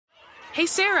Hey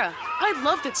Sarah, I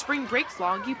love that spring break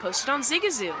vlog you posted on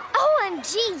Zigazoo.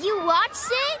 OMG, you watched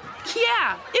it?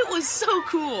 Yeah, it was so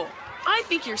cool. I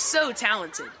think you're so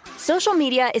talented. Social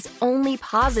media is only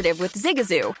positive with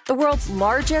Zigazoo, the world's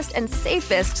largest and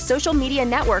safest social media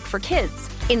network for kids.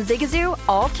 In Zigazoo,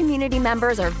 all community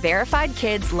members are verified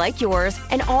kids like yours,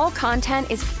 and all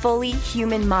content is fully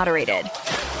human moderated.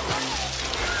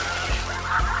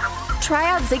 Try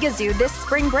out Zigazoo this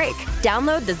spring break.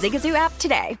 Download the Zigazoo app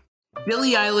today.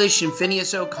 Billie Eilish and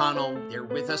Phineas O'Connell, they're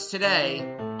with us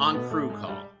today on Crew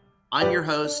Call. I'm your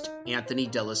host, Anthony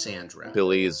D'Alessandro.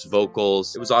 Billie's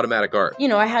vocals, it was automatic art. You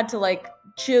know, I had to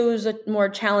choose a more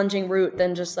challenging route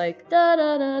than just da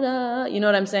da da da. You know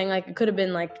what I'm saying? It could have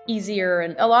been easier.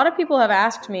 And a lot of people have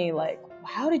asked me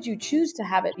how did you choose to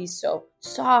have it be so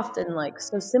soft and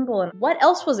so simple? And what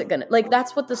else was it gonna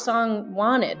that's what the song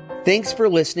wanted. Thanks for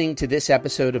listening to this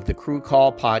episode of the Crew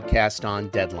Call podcast on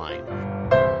Deadline.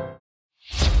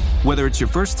 Whether it's your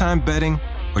first time betting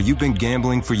or you've been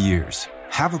gambling for years,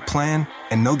 have a plan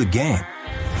and know the game.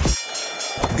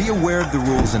 Be aware of the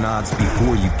rules and odds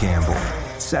before you gamble.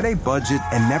 Set a budget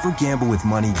and never gamble with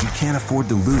money you can't afford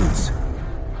to lose.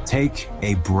 Take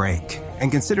a break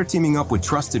and consider teaming up with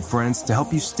trusted friends to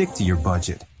help you stick to your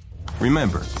budget.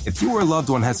 Remember, if you or a loved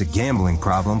one has a gambling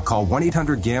problem, call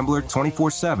 1-800-GAMBLER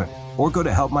 24/7 or go to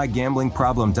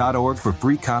helpmygamblingproblem.org for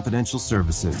free confidential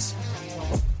services.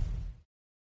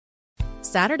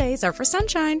 Saturdays are for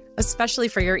sunshine, especially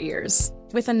for your ears.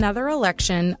 With another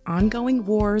election, ongoing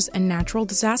wars, and natural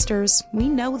disasters, we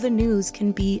know the news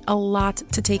can be a lot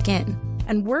to take in.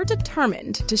 And we're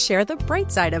determined to share the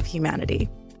bright side of humanity.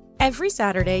 Every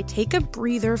Saturday, take a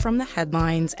breather from the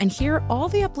headlines and hear all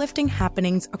the uplifting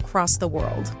happenings across the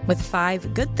world with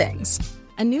 5 Good Things,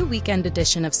 a new weekend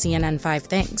edition of CNN 5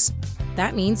 Things.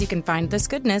 That means you can find this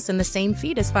goodness in the same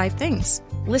feed as 5 Things.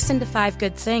 Listen to 5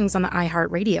 Good Things on the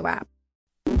iHeartRadio app.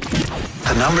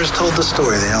 The numbers told the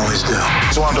story, they always do.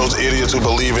 It's one of those idiots who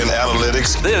believe in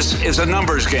analytics. This is a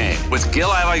numbers game with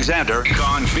Gil Alexander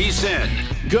on VSiN.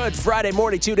 Good Friday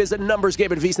morning, too. It is a numbers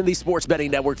game at VSiN, the sports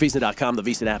betting network, VSiN.com, the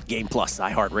VSiN app, Game Plus,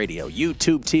 iHeartRadio,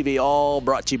 YouTube TV, all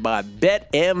brought to you by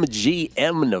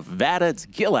BetMGM Nevada. It's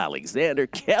Gil Alexander,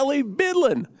 Kelly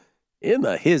Bidlin in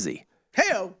the hizzy.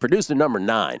 Heyo. Producer number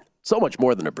 9. So much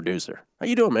more than a producer. How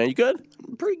you doing, man? You good?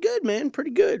 Pretty good, man.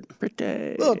 Pretty good.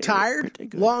 A little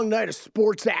tired. Long night of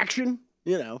sports action,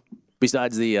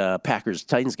 Besides the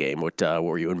Packers-Titans game, what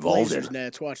were you involved Blazers in?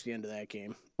 Nets. Watch the end of that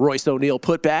game. Royce O'Neal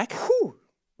put back. Whew.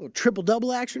 A little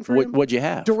triple-double action for him. What'd you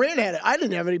have? Durant had it. I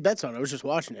didn't have any bets on it. I was just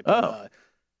watching it. But,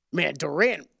 man,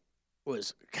 Durant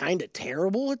was kind of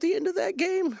terrible at the end of that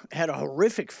game. Had a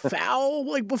horrific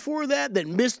foul before that,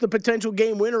 then missed the potential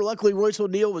game winner. Luckily, Royce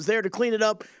O'Neal was there to clean it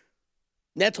up.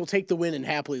 Nets will take the win and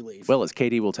happily leave. Well, as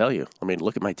KD will tell you,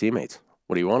 look at my teammates.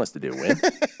 What do you want us to do, win?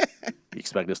 You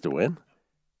expect us to win?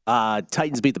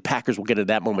 Titans beat the Packers. We'll get to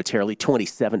that momentarily.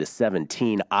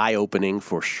 27-17, eye-opening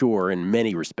for sure in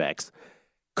many respects.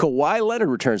 Kawhi Leonard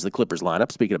returns to the Clippers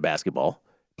lineup, speaking of basketball.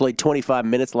 Played 25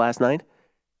 minutes last night.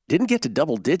 Didn't get to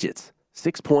double digits.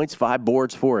 6 points, 5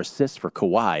 boards, 4 assists for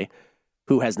Kawhi,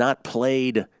 who has not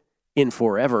played in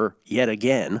forever yet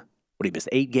again. What, he missed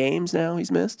 8 games now he's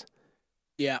missed?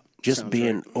 Yeah. Just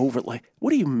being over,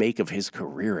 what do you make of his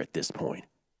career at this point?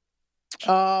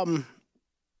 Man,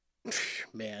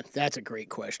 that's a great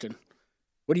question.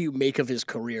 What do you make of his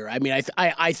career? I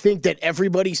think that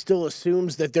everybody still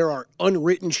assumes that there are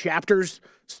unwritten chapters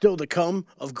still to come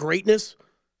of greatness.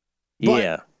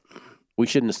 Yeah. We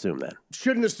shouldn't assume that.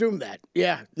 Shouldn't assume that.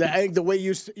 Yeah. I think the way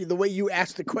you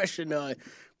asked the question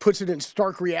puts it in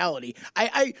stark reality.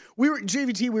 We were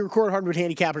JVT. We recorded Hardwood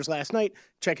Handicappers last night.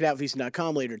 Check it out,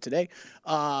 VSiN.com later today.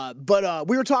 But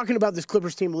we were talking about this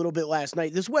Clippers team a little bit last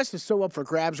night. This West is so up for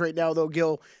grabs right now, though,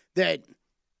 Gil, that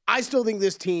I still think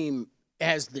this team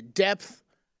has the depth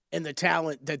and the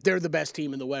talent that they're the best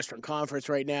team in the Western Conference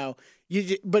right now.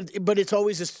 But it's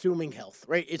always assuming health,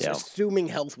 right? It's assuming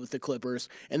health with the Clippers,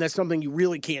 and that's something you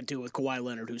really can't do with Kawhi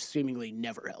Leonard, who's seemingly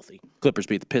never healthy. Clippers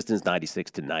beat the Pistons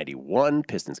 96-91.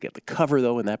 Pistons get the cover,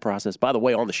 though, in that process. By the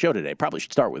way, on the show today, probably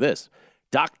should start with this.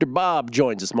 Dr. Bob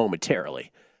joins us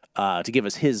momentarily to give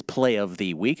us his play of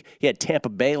the week. He had Tampa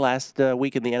Bay last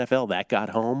week in the NFL. That got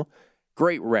home.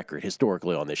 Great record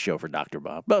historically on this show for Dr.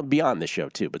 Bob. But beyond this show,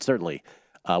 too, but certainly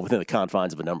within the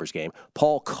confines of a numbers game.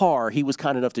 Paul Carr, he was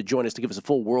kind enough to join us to give us a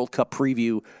full World Cup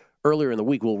preview earlier in the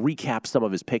week. We'll recap some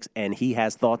of his picks, and he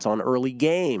has thoughts on early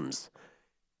games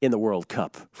in the World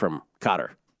Cup from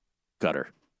Qatar,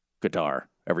 however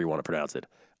you want to pronounce it.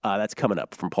 That's coming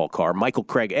up from Paul Carr. Michael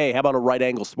Craig, hey, how about a Right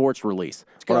Angle Sports release?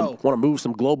 Let's go. Want to move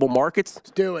some global markets?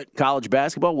 Let's do it. College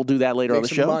basketball, we'll do that later on the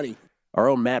show. Money. Our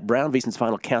own Matt Brown, VSiN's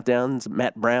Final Countdowns.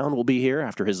 Matt Brown will be here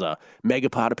after his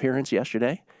Megapod appearance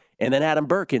yesterday. And then Adam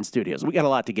Burke in studios. We got a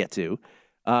lot to get to.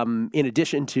 In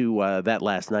addition to that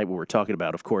last night, we were talking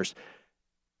about, of course,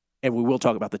 and we will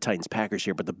talk about the Titans-Packers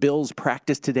here, but the Bills'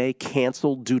 practice today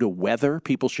canceled due to weather.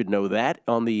 People should know that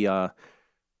on the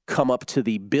come up to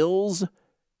the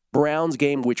Bills-Browns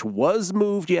game, which was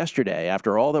moved yesterday,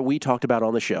 after all that we talked about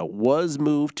on the show, was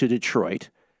moved to Detroit.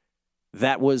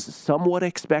 That was somewhat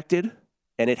expected,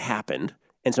 and it happened.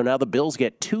 And so now the Bills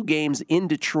get 2 games in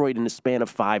Detroit in a span of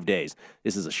 5 days.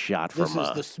 This is a shot from... This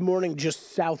is this morning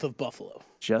just south of Buffalo.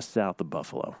 Just south of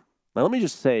Buffalo. Now, let me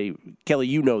just say, Kelly,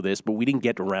 you know this, but we didn't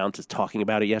get around to talking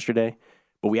about it yesterday,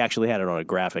 but we actually had it on a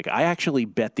graphic. I actually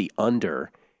bet the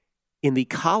under in the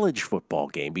college football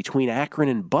game between Akron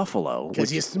and Buffalo.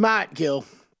 Because you're smart, Gil.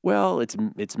 Well, it's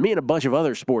me and a bunch of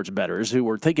other sports bettors who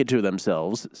were thinking to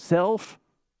themselves,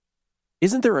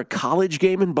 isn't there a college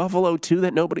game in Buffalo, too,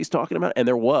 that nobody's talking about? And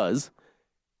there was.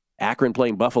 Akron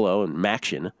playing Buffalo and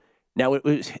Maction. Now,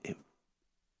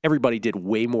 everybody did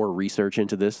way more research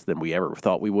into this than we ever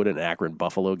thought we would in an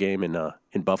Akron-Buffalo game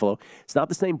in Buffalo. It's not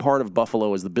the same part of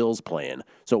Buffalo as the Bills play in,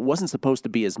 so it wasn't supposed to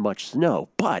be as much snow.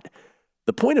 But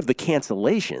the point of the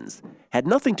cancellations had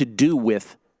nothing to do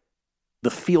with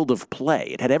the field of play.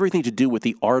 It had everything to do with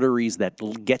the arteries that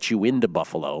get you into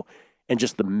Buffalo and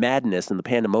just the madness and the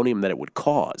pandemonium that it would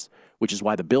cause, which is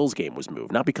why the Bills game was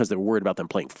moved, not because they were worried about them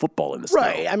playing football in the snow.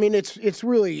 Right. I mean, it's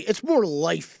more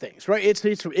life things, right?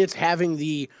 It's having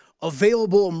the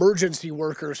available emergency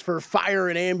workers for fire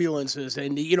and ambulances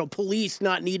and, police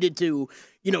not needed to,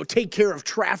 take care of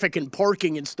traffic and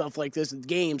parking and stuff like this at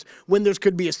games when there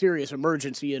could be a serious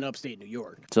emergency in upstate New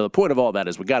York. So the point of all that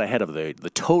is we got ahead of the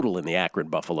total in the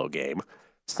Akron-Buffalo game,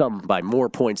 some by more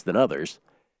points than others.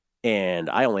 And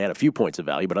I only had a few points of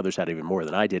value, but others had even more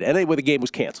than I did. And anyway, the game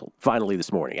was canceled finally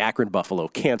this morning. Akron-Buffalo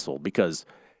canceled because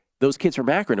those kids from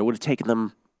Akron, it would have taken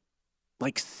them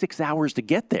like 6 hours to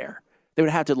get there. They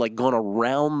would have had to gone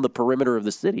around the perimeter of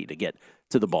the city to get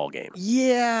to the ball game.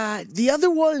 Yeah. The other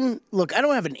one, look, I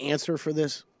don't have an answer for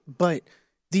this, but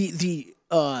the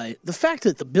fact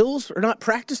that the Bills are not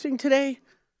practicing today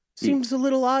seems a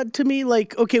little odd to me.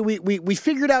 Okay, we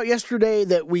figured out yesterday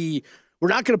that we're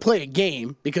not going to play a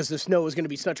game because the snow is going to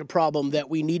be such a problem that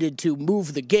we needed to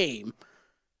move the game.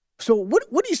 So what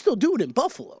are you still doing in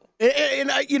Buffalo? And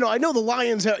I know the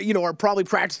Lions, are probably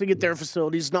practicing at their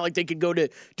facilities. It's not like they could go to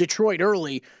Detroit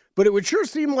early, but it would sure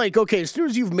seem like, okay, as soon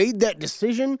as you've made that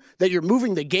decision that you're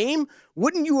moving the game,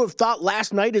 wouldn't you have thought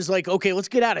last night is okay, let's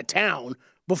get out of town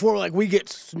before we get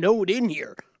snowed in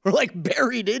here or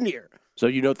buried in here? So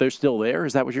they're still there?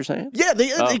 Is that what you're saying? Yeah,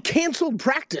 they canceled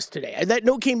practice today. That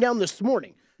note came down this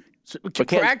morning. So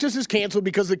practice is canceled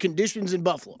because of the conditions in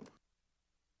Buffalo.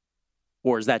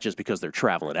 Or is that just because they're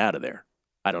traveling out of there?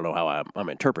 I don't know how I'm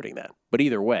interpreting that. But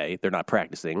either way, they're not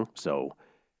practicing, so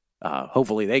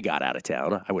hopefully they got out of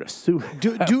town, I would assume.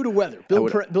 Due to weather.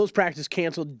 Bill's practice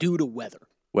canceled due to weather.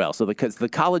 Well, so because the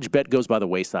college bet goes by the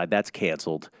wayside, that's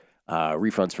canceled.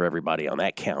 Refunds for everybody on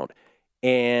that count.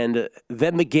 And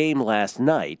then the game last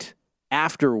night,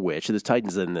 after which the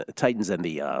Titans and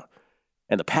the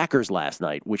Packers last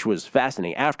night, which was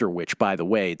fascinating. After which, by the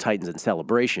way, Titans in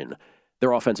celebration,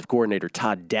 their offensive coordinator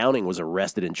Todd Downing was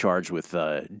arrested and charged with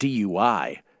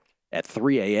DUI at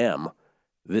 3 a.m.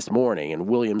 this morning in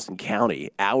Williamson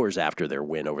County, hours after their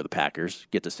win over the Packers.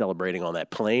 Get to celebrating on that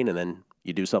plane, and then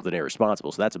you do something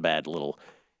irresponsible. So that's a bad little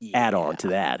add-on to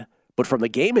that. But from the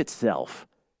game itself,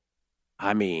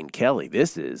 I mean, Kelly,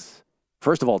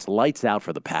 first of all, it's lights out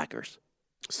for the Packers.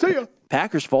 See ya.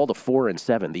 Packers fall to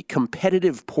 4-7. The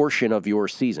competitive portion of your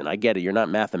season, I get it, you're not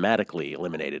mathematically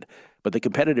eliminated, but the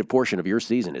competitive portion of your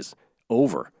season is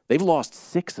over. They've lost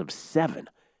 6 of 7.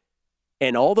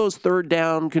 And all those third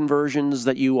down conversions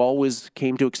that you always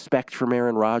came to expect from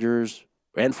Aaron Rodgers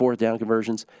and fourth down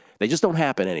conversions, they just don't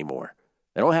happen anymore.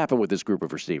 They don't happen with this group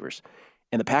of receivers.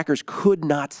 And the Packers could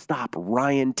not stop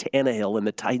Ryan Tannehill and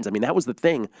the Titans. I mean, that was the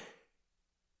thing.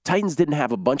 Titans didn't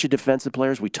have a bunch of defensive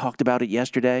players. We talked about it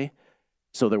yesterday.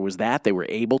 So there was that. They were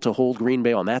able to hold Green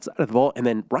Bay on that side of the ball. And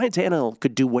then Ryan Tannehill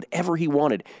could do whatever he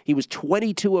wanted. He was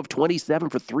 22 of 27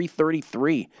 for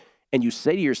 333. And you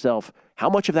say to yourself, how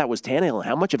much of that was Tannehill and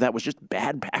how much of that was just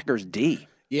bad Packers D?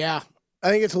 Yeah. I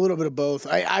think it's a little bit of both.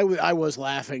 I was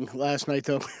laughing last night,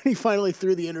 though. He finally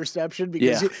threw the interception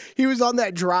because he was on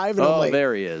that drive. And I'm like,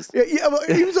 there he is. Yeah,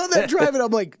 he was on that drive, and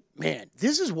I'm like, man,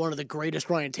 this is one of the greatest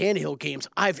Ryan Tannehill games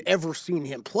I've ever seen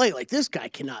him play. This guy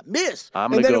cannot miss.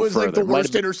 I'm going to go further. And then it was the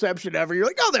worst interception ever. You're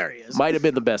like, oh, there he is. Might have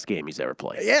been the best game he's ever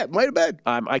played. Yeah, it might have been.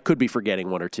 I could be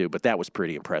forgetting one or two, but that was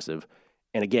pretty impressive.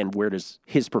 And again, where does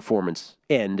his performance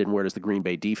end and where does the Green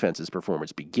Bay defense's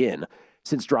performance begin?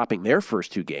 Since dropping their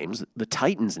first 2 games, the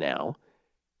Titans now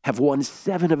have won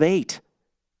 7 of 8.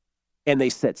 And they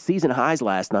set season highs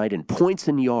last night in points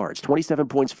and yards, 27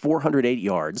 points, 408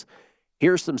 yards.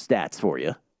 Here's some stats for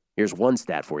you. Here's one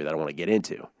stat for you that I want to get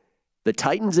into. The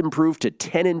Titans improved to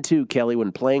 10-2, Kelly,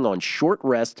 when playing on short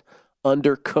rest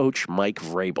under Coach Mike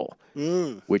Vrabel,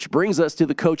 which brings us to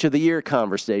the Coach of the Year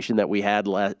conversation that we had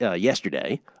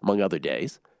yesterday, among other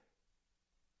days.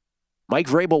 Mike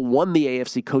Vrabel won the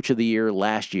AFC Coach of the Year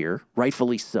last year,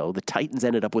 rightfully so. The Titans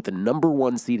ended up with the number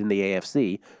 1 seed in the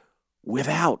AFC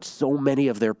without so many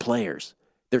of their players,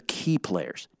 their key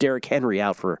players. Derrick Henry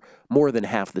out for more than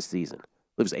half the season.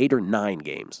 It was 8 or 9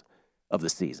 games of the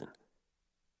season.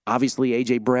 Obviously,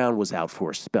 A.J. Brown was out for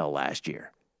a spell last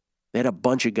year. They had a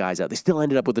bunch of guys out. They still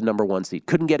ended up with the number 1 seed.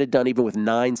 Couldn't get it done even with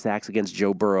 9 sacks against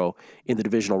Joe Burrow in the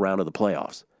divisional round of the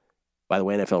playoffs. By the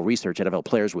way, NFL research, NFL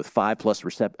players with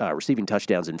 5+ receiving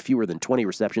touchdowns and fewer than 20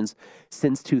 receptions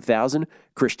since 2000.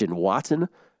 Christian Watson,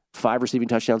 5 receiving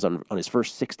touchdowns on his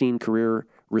first 16 career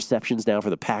receptions now for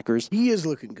the Packers. He is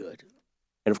looking good.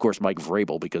 And, of course, Mike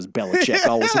Vrabel, because Belichick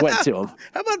always went to him.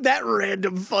 How about that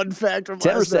random fun fact from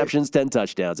 10 receptions, 10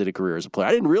 touchdowns in a career as a player.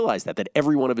 I didn't realize that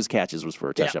every one of his catches was for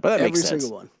a touchdown. But that makes sense. Every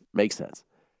single one. Makes sense.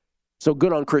 So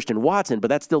good on Christian Watson, but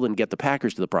that still didn't get the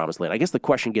Packers to the promised land. I guess the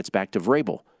question gets back to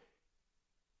Vrabel.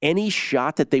 Any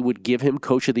shot that they would give him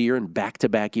Coach of the Year in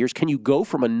back-to-back years? Can you go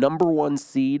from a number 1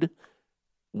 seed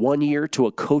one year to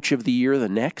a Coach of the Year the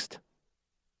next?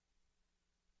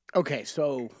 Okay,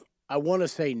 so I want to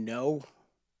say no.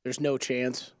 There's no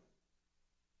chance.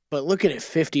 But looking at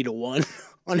 50-1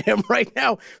 on him right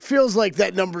now, feels like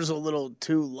that number's a little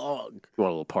too long. You want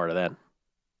a little part of that?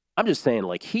 I'm just saying,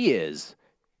 like, he is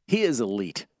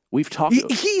elite. We've talked.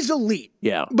 He's elite.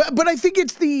 Yeah. But I think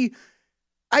it's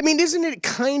isn't it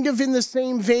kind of in the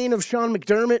same vein of Sean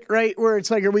McDermott, right? Where it's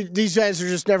like, these guys are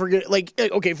just never going to, like,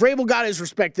 okay, Vrabel got his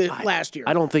respect last year.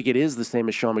 I don't think it is the same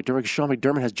as Sean McDermott, because Sean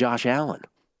McDermott has Josh Allen.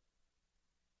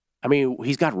 I mean,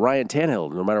 he's got Ryan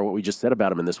Tannehill, no matter what we just said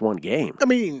about him in this one game. I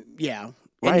mean, yeah.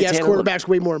 Ryan and yes, Tannehill, quarterback's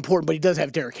way more important, but he does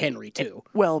have Derrick Henry, too.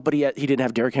 Well, but he didn't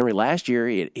have Derrick Henry last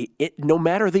year. No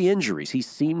matter the injuries, he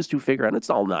seems to figure out, it's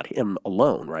all not him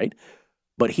alone, right?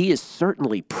 But he is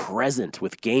certainly present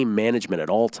with game management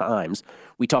at all times.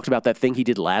 We talked about that thing he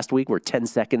did last week where 10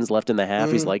 seconds left in the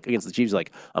half. He's like, against the Chiefs,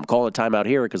 like, I'm calling a timeout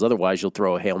here because otherwise you'll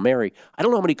throw a Hail Mary. I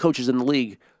don't know how many coaches in the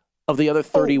league of the other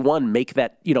 31 make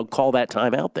that, call that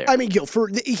time out there. I mean,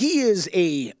 Guilford, he's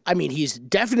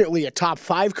definitely a top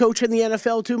 5 coach in the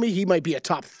NFL to me. He might be a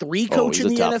top 3 coach in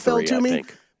the NFL to me.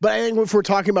 But I think if we're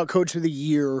talking about Coach of the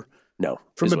Year, no,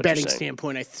 from a betting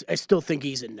standpoint, I still think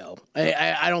he's a no.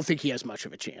 I don't think he has much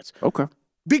of a chance. Okay.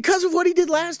 Because of what he did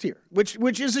last year,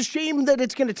 which is a shame that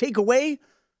it's going to take away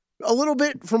a little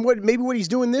bit from what he's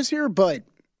doing this year, but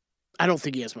I don't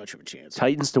think he has much of a chance.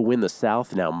 Titans to win the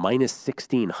South now minus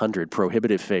 1,600,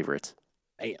 prohibitive favorites.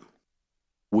 I am.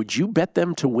 Would you bet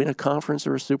them to win a conference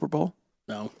or a Super Bowl?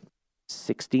 No.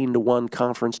 16-1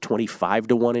 conference,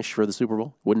 25-1-ish for the Super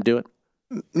Bowl? Wouldn't do it?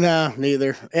 Nah,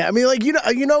 neither. I mean, like, you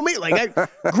know me. Like,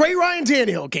 great Ryan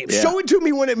Tannehill game. Yeah. Show it to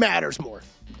me when it matters more.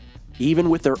 Even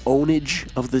with their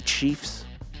ownage of the Chiefs,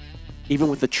 even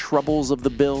with the troubles of the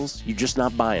Bills, you're just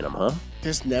not buying them, huh?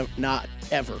 Just not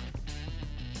ever.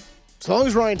 As long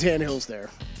as Ryan Tannehill's there.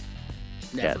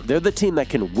 Never. Yeah, they're the team that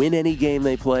can win any game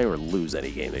they play or lose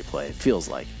any game they play, it feels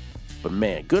like. But,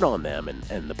 man, good on them.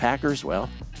 And the Packers, well,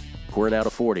 pouring out a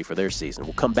 40 for their season.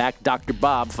 We'll come back, Dr.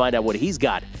 Bob, find out what he's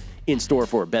got in store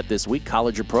for a bet this week.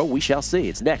 College or pro, we shall see.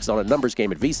 It's next on A Numbers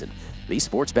Game at VSiN, the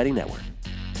Sports Betting Network.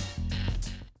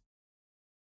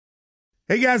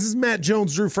 Hey guys, this is Matt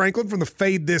Jones, Drew Franklin from the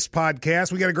Fade This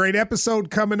podcast. We got a great episode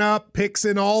coming up, picks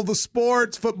in all the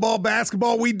sports, football,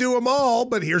 basketball, we do them all,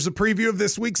 but here's a preview of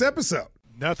this week's episode.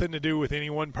 Nothing to do with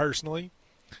anyone personally,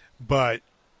 but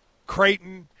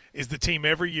Creighton is the team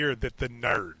every year that the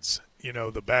nerds,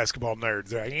 the basketball nerds,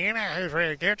 they're like, who's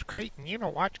really good? Creighton,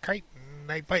 watch Creighton.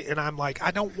 They play, and I'm like,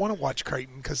 I don't want to watch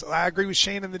Creighton because I agree with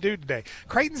Shannon the dude today.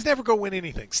 Creighton's never going to win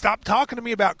anything. Stop talking to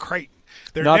me about Creighton.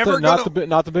 They're not never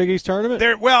not the Big East tournament.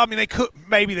 They could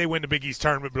maybe they win the Big East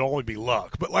tournament, but it'll only be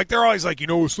luck. But like they're always like,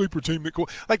 a sleeper team that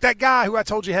like that guy who I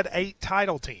told you had 8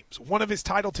 title teams. One of his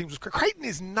title teams was Creighton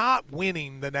is not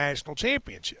winning the national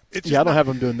championship. I don't have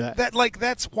them doing that.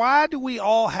 That's why do we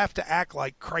all have to act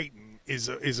like Creighton is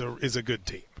a good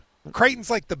team? Creighton's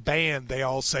like the band they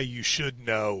all say you should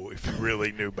know if you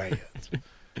really knew bands.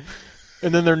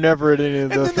 And then they're never at any of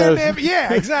the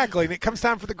yeah, exactly. And it comes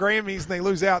time for the Grammys and they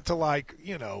lose out to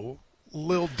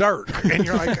Lil Durk, and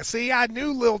you're like, see, I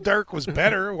knew Lil Durk was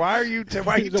better. Why are you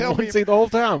telling me? The whole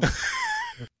time.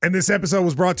 And this episode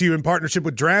was brought to you in partnership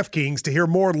with DraftKings. To hear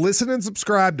more, listen and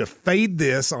subscribe to Fade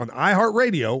This on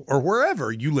iHeartRadio or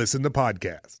wherever you listen to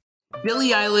podcasts. Billie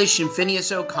Eilish and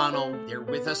Phineas O'Connell, they're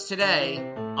with us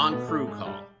today on Crew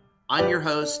Call. I'm your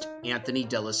host, Anthony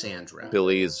D'Alessandro.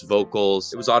 Billie's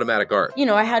vocals, it was automatic art. You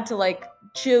know, I had to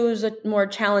choose a more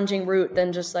challenging route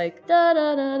than just da da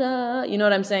da da. You know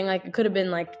what I'm saying? It could have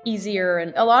been easier.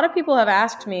 And a lot of people have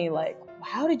asked me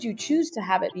how did you choose to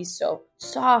have it be so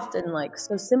soft and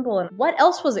so simple? And what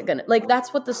else was it gonna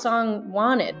that's what the song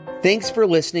wanted. Thanks for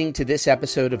listening to this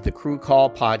episode of the Crew Call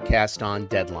podcast on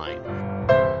Deadline.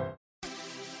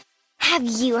 Have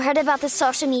you heard about the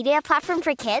social media platform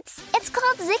for kids? It's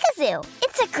called Zigazoo.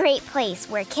 It's a great place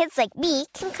where kids like me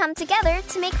can come together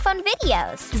to make fun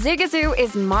videos. Zigazoo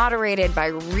is moderated by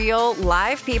real,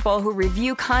 live people who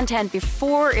review content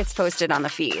before it's posted on the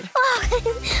feed.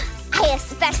 Oh, I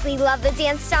especially love the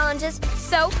dance challenges.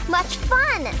 So much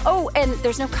fun. Oh, and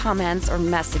there's no comments or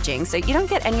messaging, so you don't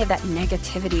get any of that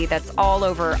negativity that's all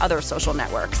over other social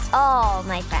networks. Oh,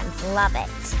 my friends love it.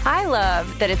 I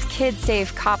love that it's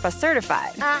kid-safe COPPA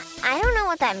certified. I don't know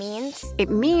what that means.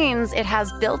 It means it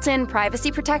has built-in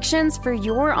privacy protections for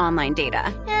your online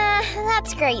data.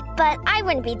 That's great, but I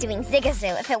wouldn't be doing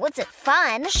Zigazoo if it wasn't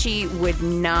fun. She would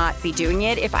not be doing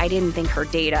it if I didn't think her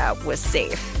data was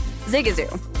safe. Zigazoo,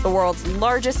 the world's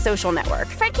largest social network.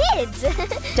 For kids.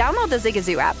 Download the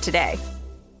Zigazoo app today.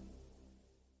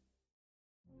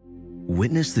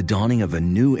 Witness the dawning of a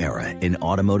new era in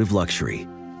automotive luxury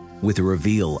with a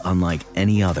reveal unlike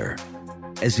any other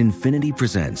as Infiniti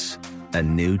presents a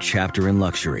new chapter in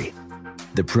luxury,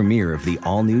 the premiere of the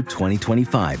all-new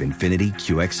 2025 Infiniti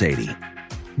QX80.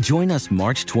 Join us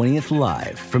March 20th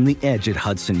live from the Edge at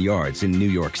Hudson Yards in New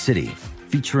York City,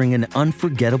 featuring an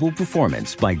unforgettable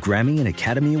performance by Grammy and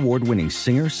Academy Award-winning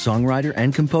singer, songwriter,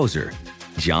 and composer,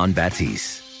 Jon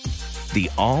Batiste. The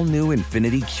all-new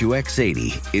Infiniti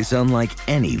QX80 is unlike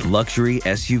any luxury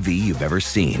SUV you've ever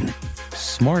seen.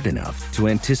 Smart enough to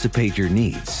anticipate your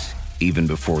needs, even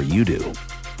before you do.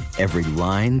 Every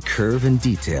line, curve, and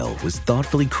detail was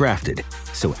thoughtfully crafted,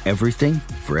 so everything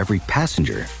for every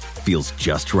passenger feels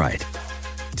just right.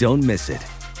 Don't miss it.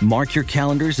 Mark your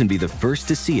calendars and be the first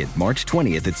to see it March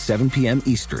 20th at 7 p.m.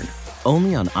 Eastern,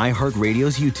 only on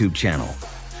iHeartRadio's YouTube channel.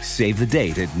 Save the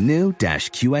date at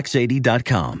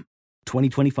new-QX80.com.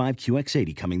 2025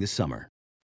 QX80 coming this summer.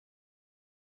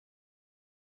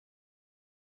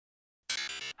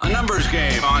 A numbers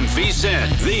game on VSiN,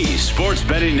 the sports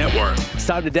betting network. It's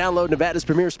time to download Nevada's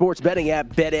premier sports betting app,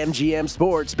 BetMGM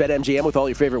Sports. BetMGM with all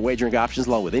your favorite wagering options,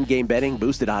 along with in-game betting,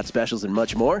 boosted odds specials, and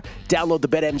much more. Download the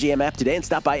BetMGM app today and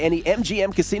stop by any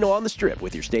MGM casino on the Strip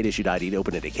with your state-issued ID to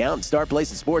open an account and start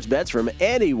placing sports bets from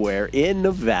anywhere in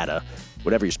Nevada.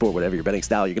 Whatever your sport, whatever your betting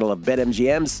style, you're going to love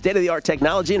BetMGM's state-of-the-art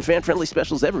technology and fan-friendly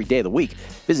specials every day of the week.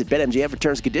 Visit BetMGM for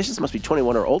terms and conditions. Must be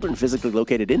 21 or older and physically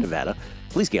located in Nevada.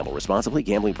 Please gamble responsibly.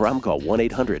 Gambling problem? Call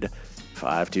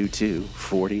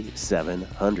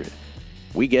 1-800-522-4700.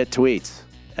 We get tweets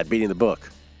at Beating the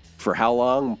Book. For how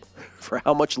long? For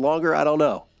how much longer? I don't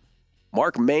know.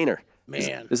 Mark Maynor.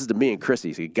 Man. This is to me and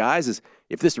Chrissy. See, guys,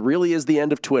 if this really is the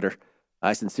end of Twitter,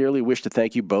 I sincerely wish to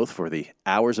thank you both for the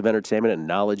hours of entertainment and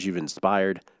knowledge you've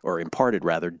imparted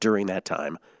during that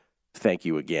time. Thank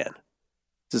you again.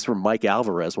 This is from Mike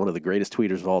Alvarez, one of the greatest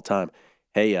tweeters of all time.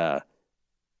 Hey,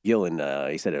 Gillen,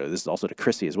 he said, this is also to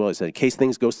Chrissy as well. He said, in case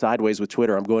things go sideways with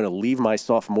Twitter, I'm going to leave my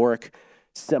sophomoric,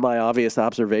 semi-obvious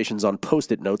observations on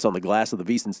Post-it notes on the glass of the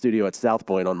VSiN studio at South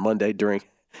Point on Monday during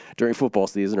football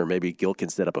season, or maybe Gil can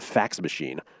set up a fax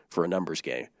machine for a numbers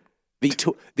game.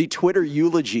 The Twitter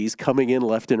eulogies coming in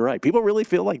left and right. People really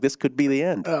feel like this could be the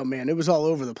end. Oh, man, it was all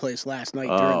over the place last night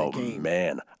during the game. Oh,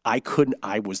 man. I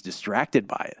was distracted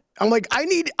by it. I'm like,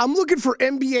 I'm looking for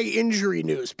NBA injury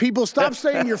news. People, stop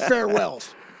saying your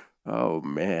farewells. Oh,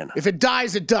 man. If it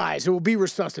dies, it dies. It will be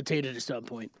resuscitated at some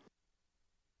point.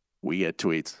 We get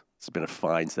tweets. It's been a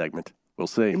fine segment. We'll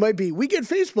see. It might be. We get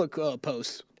Facebook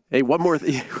posts. Hey, one more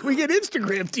thing. We get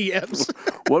Instagram DMs.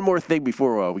 One more thing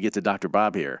before we get to Dr.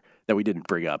 Bob here that we didn't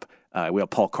bring up. We have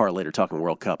Paul Carr later talking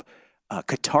World Cup.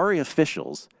 Qatari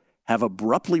officials have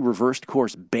abruptly reversed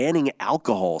course, banning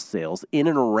alcohol sales in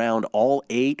and around all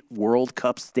 8 World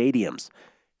Cup stadiums.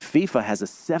 FIFA has a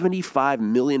 $75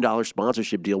 million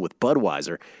sponsorship deal with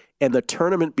Budweiser, and the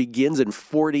tournament begins in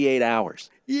 48 hours.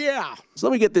 Yeah. So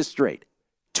let me get this straight.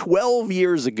 12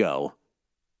 years ago,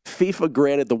 FIFA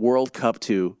granted the World Cup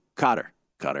to Qatar.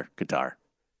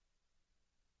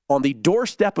 On the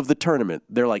doorstep of the tournament,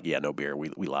 they're like, yeah, no beer.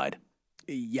 We lied.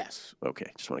 Yes.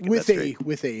 Okay, just want to get that straight.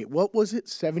 With a what was it,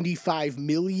 $75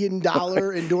 million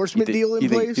endorsement deal in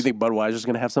place? You think Budweiser's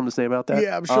going to have something to say about that?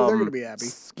 Yeah, I'm sure they're going to be happy.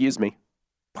 Excuse me.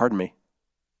 Pardon me.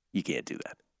 You can't do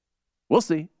that. We'll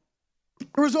see.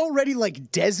 There was already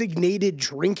like designated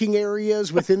drinking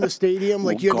areas within the stadium.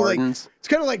 Like you have gardens. it's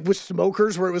kind of like with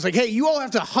smokers where it was like, hey, you all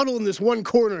have to huddle in this one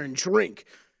corner and drink.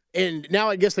 And now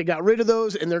I guess they got rid of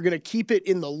those and they're going to keep it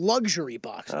in the luxury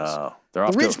boxes. Oh, they're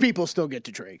off the rich people still get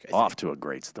to drink. Off to a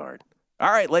great start.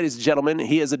 All right, ladies and gentlemen,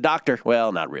 he is a doctor.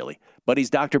 Well, not really, but he's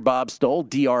Dr. Bob Stoll.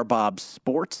 Dr. Bob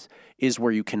Sports is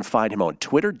where you can find him on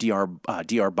Twitter.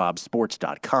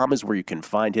 drbobsports.com is where you can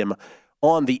find him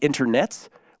on the internets,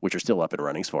 which are still up and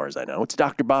running as far as I know. It's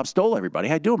Dr. Bob Stoll, everybody.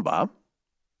 How you doing, Bob?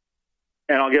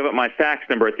 And I'll give up my fax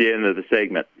number at the end of the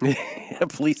segment.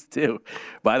 Please do.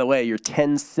 By the way, you're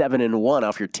 10-7-1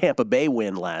 off your Tampa Bay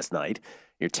win last night.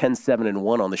 You're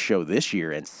 10-7-1 on the show this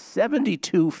year and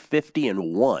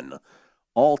 72-50-1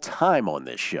 all time on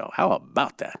this show. How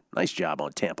about that? Nice job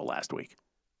on Tampa last week.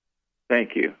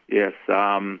 Thank you. Yes,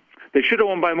 they should have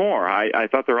won by more. I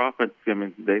thought their offense. I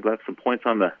mean, they left some points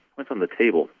on the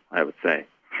table, I would say.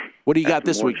 What do you got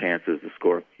this week? Chances to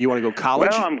score. You want to go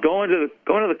college? Well, I'm going to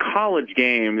the college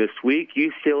game this week.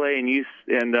 UCLA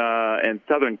and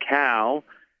Southern Cal,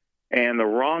 and the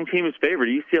wrong team is favored.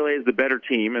 UCLA is the better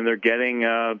team, and they're getting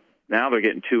now they're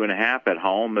getting 2.5 at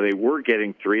home. They were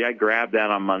getting 3. I grabbed that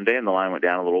on Monday, and the line went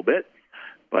down a little bit.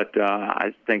 But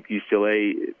I think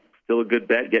UCLA is still a good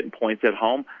bet, getting points at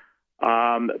home.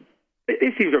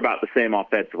 These teams are about the same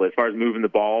offensively as far as moving the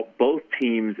ball. Both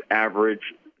teams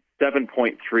average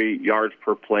 7.3 yards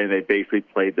per play. They basically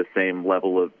played the same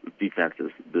level of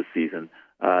defenses this season.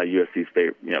 USC's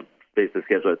faced the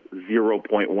schedule at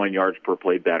 0.1 yards per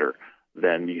play better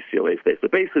than UCLA's faced. So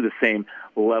basically the same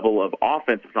level of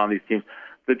offenses on these teams.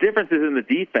 The difference is in the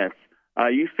defense.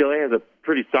 UCLA has a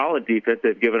pretty solid defense.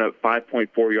 They've given up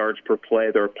 5.4 yards per play.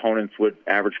 Their opponents would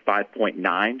average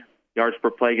 5.9 yards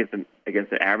per play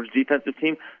against an average defensive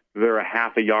team. They're a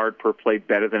half a yard per play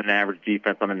better than an average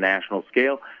defense on a national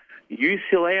scale.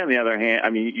 UCLA, on the other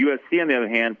hand, USC, on the other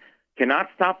hand, cannot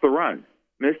stop the run.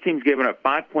 This team's given up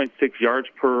 5.6 yards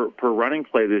per running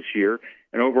play this year,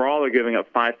 and overall they're giving up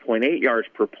 5.8 yards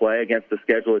per play against the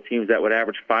schedule of teams that would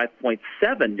average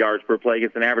 5.7 yards per play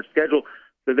against an average schedule.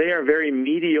 So they are very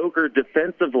mediocre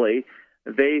defensively.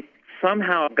 They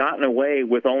somehow have gotten away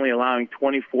with only allowing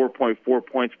 24.4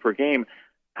 points per game.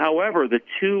 However, the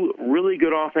two really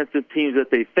good offensive teams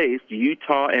that they faced,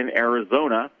 Utah and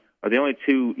Arizona, are the only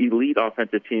two elite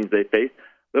offensive teams they faced.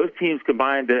 Those teams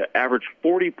combined to average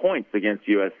 40 points against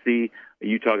USC.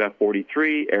 Utah got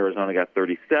 43. Arizona got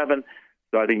 37.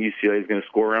 So I think UCLA is going to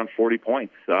score around 40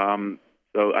 points. So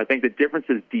I think the difference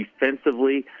is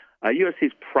defensively. USC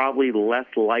is probably less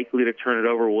likely to turn it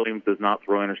over. Williams does not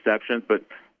throw interceptions, but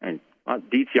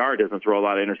DTR doesn't throw a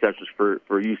lot of interceptions for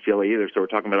UCLA either. So we're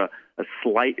talking about a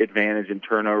slight advantage in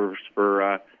turnovers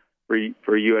for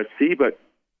USC. But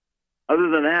other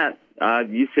than that,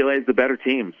 UCLA is the better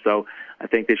team. So I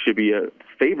think they should be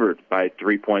favored by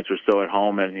 3 points or so at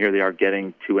home, and here they are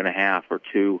getting 2.5 or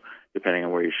 2, depending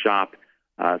on where you shop.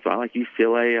 So I like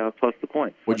UCLA plus the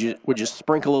points. Would you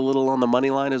sprinkle a little on the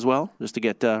money line as well, just to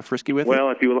get frisky with it?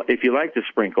 Well, if you like to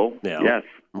sprinkle, yes.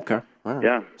 Okay. All right.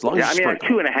 Yeah. As long as at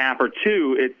 2.5 or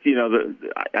 2, it's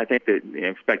I think that the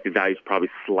expected value is probably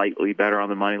slightly better on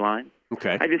the money line.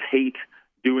 Okay. I just hate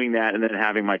doing that and then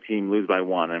having my team lose by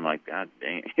 1. I'm like, God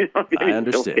dang, I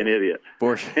understand. An idiot.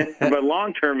 But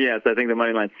long term, yes, I think the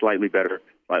money line's slightly better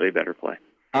play.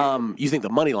 You think the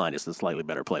money line is the slightly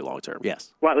better play long term?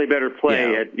 Yes. Slightly better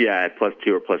play at +2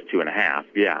 or +2.5.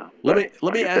 Yeah.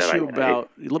 Let me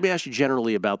ask you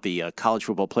generally about the college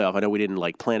football playoff. I know we didn't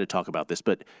plan to talk about this,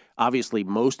 but obviously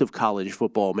most of college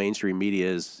football mainstream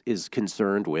media is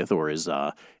concerned with, or is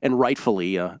and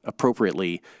rightfully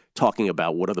appropriately talking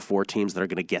about what are the 4 teams that are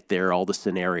going to get there, all the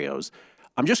scenarios.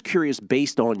 I'm just curious,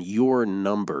 based on your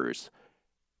numbers,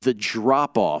 the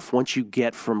drop-off once you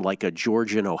get from a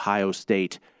Georgia and Ohio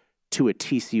State to a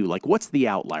TCU, what's the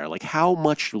outlier? How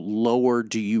much lower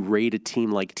do you rate a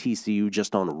team like TCU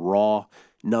just on raw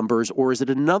numbers, or is it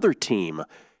another team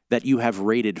that you have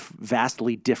rated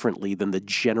vastly differently than the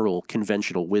general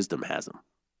conventional wisdom has them?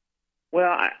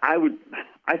 Well,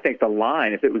 I think the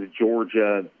line, if it was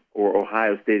Georgia or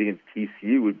Ohio State against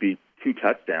TCU, would be 2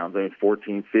 touchdowns.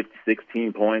 14, 15,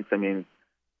 16 points.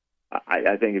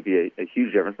 I think it'd be a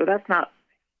huge difference, but that's not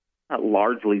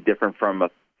largely different from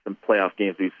some playoff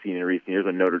games we've seen in recent years.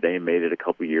 When Notre Dame made it a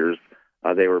couple years,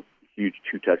 they were huge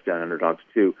 2-touchdown underdogs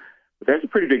too. But there's a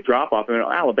pretty big drop off.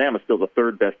 Alabama's still the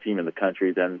 3rd best team in the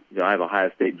country. Then I have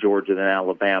Ohio State, Georgia, then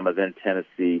Alabama, then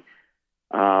Tennessee.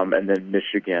 and then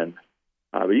Michigan.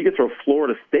 But you could throw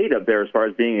Florida State up there as far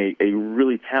as being a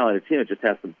really talented team. It just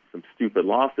has some stupid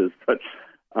losses. But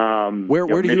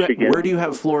where do you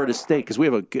have Florida State? Because we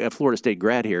have a Florida State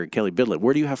grad here, Kelly Bidlin.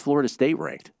 Where do you have Florida State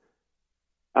ranked?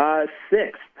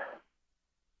 6th.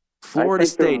 Florida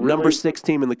State, number 6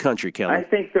 team in the country, Kelly. I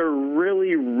think they're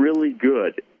really, really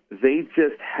good. They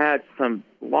just had some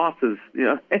losses.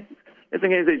 In some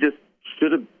games they just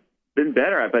should have been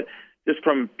better at, but just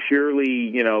from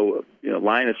purely,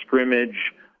 line of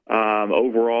scrimmage,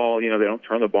 overall, they don't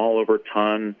turn the ball over a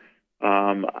ton.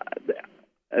 They're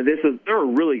a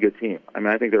really good team. I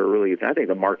mean, I think they're a really good team. I think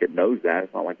the market knows that.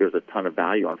 It's not like there's a ton of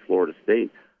value on Florida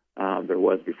State. There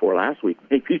was before last week,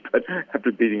 maybe, but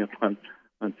after beating up on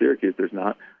Syracuse, there's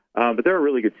not. But they're a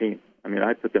really good team. I mean,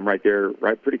 I put them right there,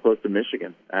 pretty close to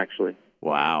Michigan, actually.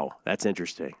 Wow, that's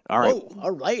interesting. All right. Oh, all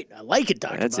right. I like it,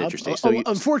 Dr. That's Bob. interesting. So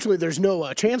unfortunately, there's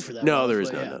no chance for that. No, there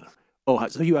is no. Oh,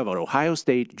 so you have an Ohio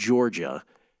State, Georgia,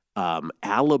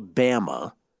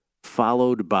 Alabama,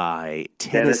 followed by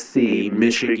Tennessee,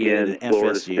 Michigan,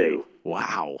 Florida FSU. State.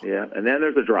 Wow. Yeah, and then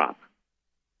there's a drop.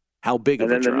 How big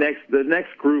of a drop? And then the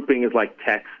next grouping is like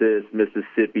Texas,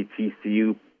 Mississippi,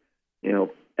 TCU,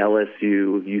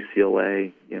 LSU,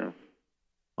 UCLA,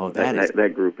 Oh,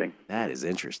 that grouping. That is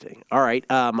interesting. All right,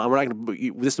 we're not going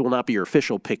to. This will not be your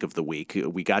official pick of the week.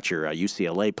 We got your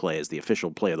UCLA play as the official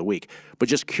play of the week. But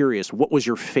just curious, what was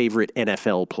your favorite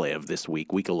NFL play of this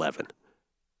week, Week 11?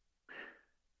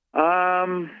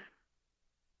 Well,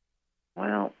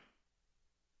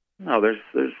 no,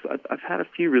 I've had a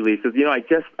few releases. I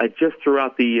just threw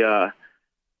out the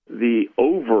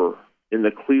over in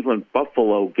the Cleveland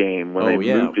Buffalo game when they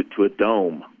moved it to a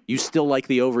dome. You still like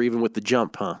the over even with the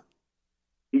jump, huh?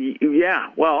 Yeah.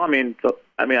 Well, I think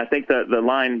that the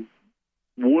line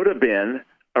would have been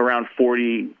around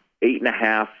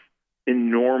 48.5 in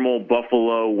normal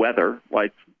Buffalo weather,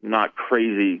 like not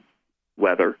crazy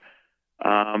weather.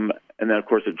 And then of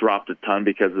course it dropped a ton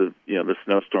because of the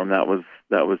snowstorm that was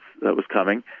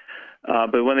coming.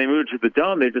 But when they moved to the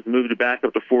dome, they just moved it back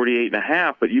up to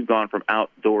 48.5. But you've gone from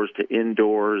outdoors to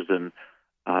indoors and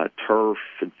turf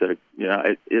instead of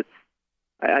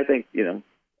I think the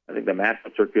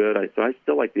matchups are good. So I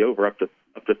still like the over up to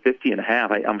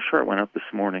 50.5. I'm sure it went up this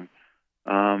morning.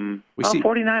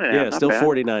 49.5. Yeah, still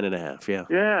 49.5.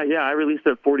 Yeah. Yeah. I released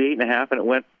it at 48.5, and it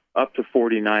went up to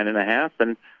 49.5,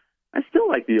 and I still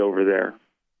like the over there.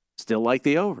 Still like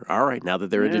the over. All right, now that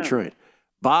they're in Detroit.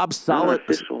 Bob, solid.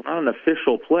 Not an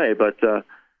official play, but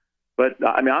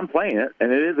I'm playing it,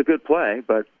 and it is a good play.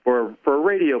 But for a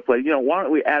radio play, why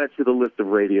don't we add it to the list of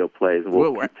radio plays?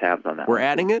 We'll keep tabs on that. We're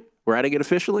adding it? We're adding it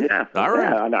officially? Yeah. All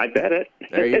right. Yeah, I bet it.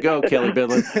 There you go, Kelly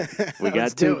Bidlin. We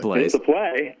got 2 plays. It's a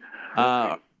play.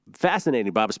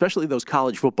 Fascinating, Bob, especially those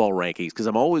college football rankings, because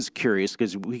I'm always curious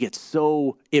because we get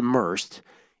so immersed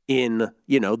in,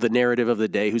 the narrative of the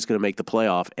day, who's going to make the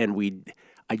playoff, and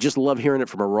I just love hearing it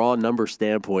from a raw number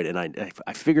standpoint, and I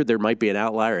figured there might be an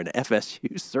outlier, and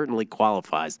FSU certainly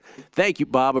qualifies. Thank you,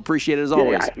 Bob. Appreciate it as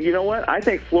always. You know what? I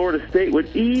think Florida State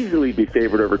would easily be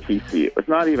favored over TCU. It's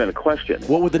not even a question.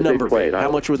 What would the number be?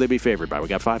 How much would they be favored by? We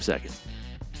got 5 seconds.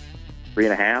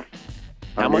 3.5.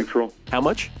 Neutral. How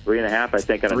much? 3.5, I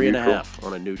think, on a neutral. 3.5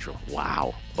 on a neutral.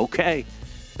 Wow. Okay.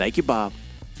 Thank you, Bob.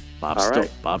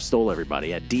 Bob stole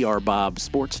everybody at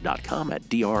drbobsports.com, at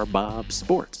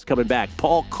drbobsports. Coming back,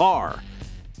 Paul Carr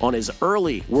on his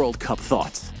early World Cup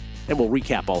thoughts. And we'll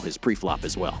recap all his pre-flop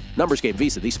as well. Numbers Game,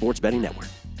 VSiN, the Sports Betting Network.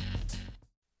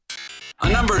 A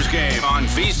numbers game on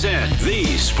VSiN, the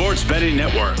Sports Betting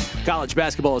Network. College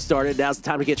basketball has started. Now's the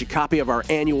time to get your copy of our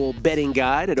annual betting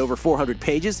guide at over 400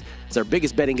 pages. It's our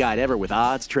biggest betting guide ever with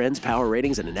odds, trends, power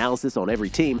ratings, and analysis on every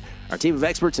team. Our team of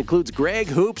experts includes Greg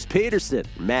Hoops Peterson,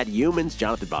 Matt Humans,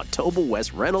 Jonathan Von Tobel,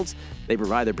 Wes Reynolds. They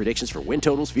provide their predictions for win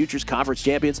totals, futures, conference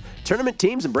champions, tournament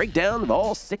teams, and breakdown of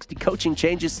all 60 coaching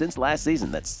changes since last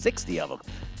season. That's 60 of them.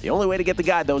 The only way to get the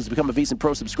guide, though, is to become a VSiN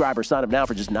Pro subscriber. Sign up now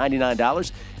for just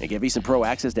 $99 and get VSiN Pro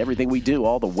access to everything we do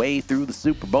all the way through the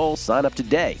Super Bowl. Sign up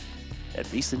today at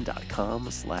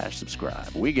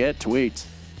VSiN.com/subscribe. We get tweets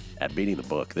at Beating the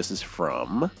Book. This is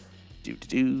from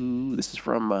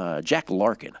Jack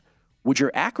Larkin. Would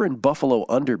your Akron Buffalo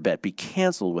under bet be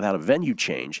canceled without a venue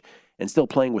change and still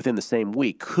playing within the same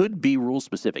week? Could be rule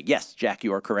specific. Yes, Jack,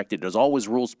 you are correct. It is always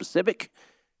rule specific.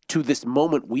 To this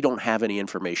moment, we don't have any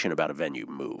information about a venue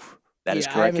move. That is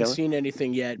correct, I haven't Kelly? seen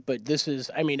anything yet, but this is,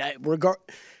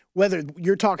 whether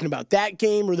you're talking about that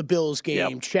game or the Bills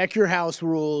game, check your house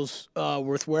rules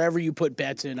with wherever you put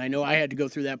bets in. I know I had to go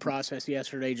through that process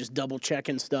yesterday, just double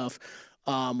checking stuff.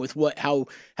 with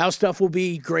how stuff will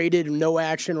be graded and no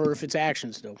action or if it's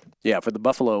action still. Yeah, for the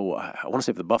Buffalo, I want to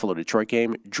say for the Buffalo-Detroit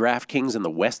game, DraftKings and the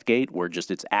Westgate, where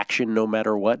just it's action no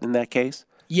matter what in that case?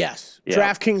 Yes. Yeah.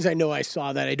 DraftKings, I know I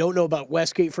saw that. I don't know about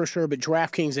Westgate for sure, but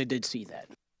DraftKings, I did see that.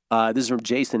 This is from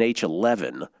Jason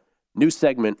H11. New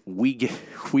segment, we get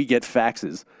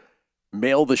faxes.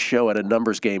 Mail the show at a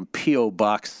numbers game, P.O.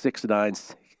 Box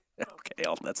 696. Okay,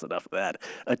 that's enough of that.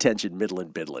 Attention,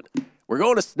 Midland Bidland. We're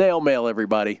going to snail mail,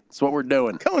 everybody. That's what we're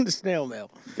doing. Going to snail mail.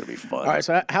 It's going to be fun. All right,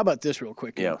 so how about this real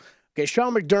quick? Yeah. Okay,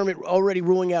 Sean McDermott already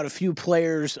ruling out a few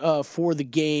players for the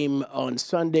game on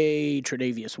Sunday.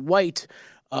 Tre'Davious White,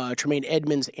 Tremaine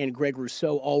Edmonds, and Greg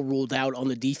Rousseau all ruled out on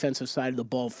the defensive side of the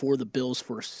ball for the Bills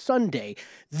for Sunday.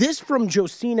 This from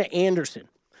Josina Anderson.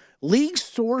 League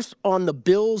source on the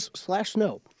Bills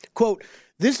 /Snow. Quote,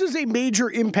 this is a major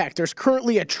impact. There's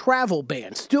currently a travel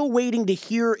ban. Still waiting to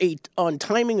hear on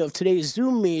timing of today's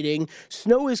Zoom meeting.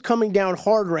 Snow is coming down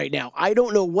hard right now. I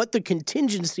don't know what the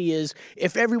contingency is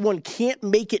if everyone can't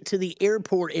make it to the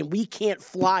airport and we can't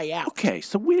fly out. Okay,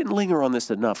 so we didn't linger on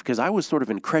this enough because I was sort of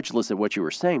incredulous at what you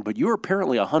were saying, but you were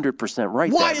apparently 100%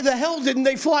 right. Why the hell didn't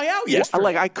they fly out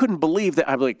yesterday? I couldn't believe that.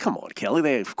 I'm like, come on,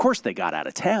 Kelly. Of course they got out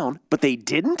of town, but they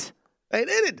didn't? They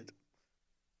didn't.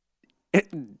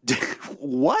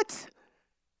 What?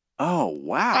 Oh,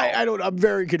 wow. I don't. I'm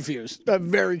very confused.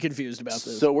 I'm very confused about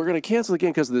this. So we're going to cancel the game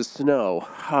because of the snow.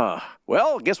 Huh.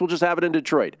 Well, I guess we'll just have it in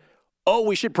Detroit. Oh,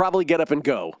 we should probably get up and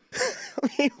go.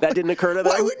 That didn't occur to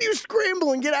them? Why wouldn't you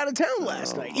scramble and get out of town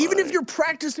last night? Even if you're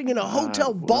practicing in a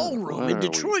hotel ballroom in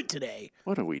Detroit today.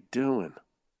 What are we doing?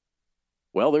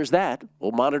 Well, there's that.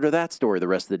 We'll monitor that story the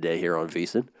rest of the day here on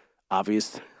VSiN.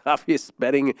 Obvious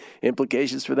betting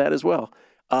implications for that as well.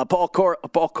 Paul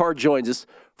Carr joins us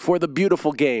for the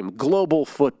beautiful game, global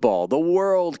football. The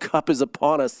World Cup is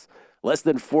upon us, less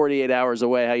than 48 hours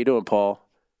away. How you doing, Paul?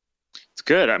 It's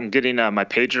good. I'm getting my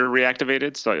pager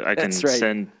reactivated so I can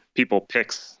send people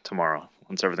pics tomorrow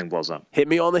once everything blows up. Hit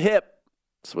me on the hip.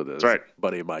 That's what a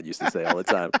buddy of mine used to say all the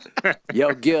time.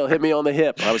 Yo, Gil, hit me on the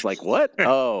hip. I was like, what?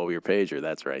 Oh, your pager.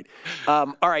 That's right.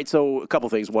 All right, so a couple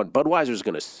things. One, Budweiser's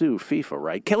going to sue FIFA,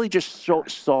 right? Kelly just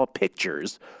saw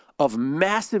pictures of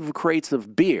massive crates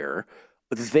of beer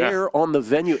there on the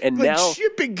venue. And like now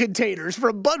shipping containers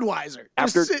from Budweiser.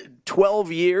 After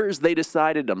 12 years, they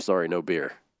decided, I'm sorry, no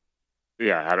beer.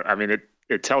 Yeah, I mean,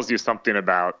 it tells you something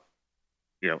about,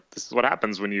 this is what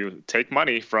happens when you take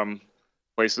money from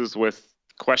places with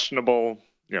questionable,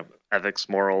 ethics,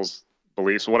 morals,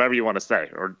 beliefs, whatever you want to say,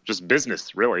 or just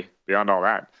business, really, beyond all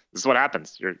that. This is what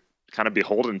happens. You're kind of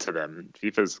beholden to them.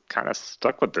 FIFA's kind of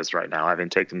stuck with this right now, having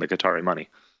taken the Qatari money.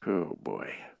 Oh,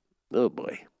 boy. Oh,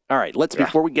 boy. All right,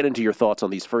 before we get into your thoughts on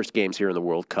these first games here in the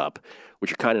World Cup,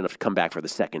 which are kind enough to come back for the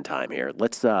second time here,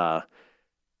 let's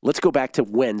go back to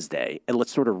Wednesday, and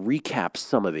let's sort of recap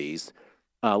some of these.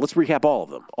 Let's recap all of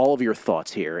them, all of your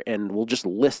thoughts here, and we'll just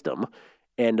list them.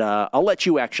 And I'll let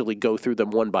you actually go through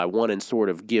them one by one and sort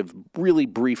of give really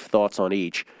brief thoughts on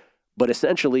each. But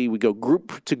essentially, we go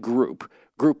group to group.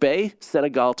 Group A,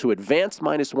 Senegal to advance,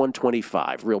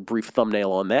 -125. Real brief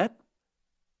thumbnail on that.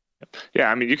 Yeah,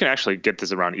 I mean, you can actually get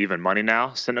this around even money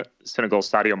now.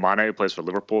 Senegal's Sadio Mane, who plays for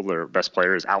Liverpool, their best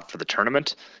player, is out for the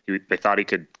tournament. They thought he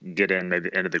could get in maybe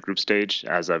into the group stage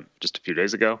as of just a few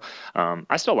days ago.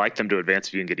 I still like them to advance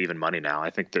if you can get even money now.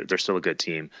 I think they're still a good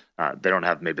team. They don't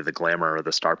have maybe the glamour or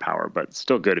the star power, but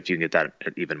still good if you can get that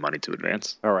at even money to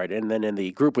advance. All right, and then in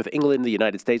the group with England, the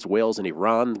United States, Wales, and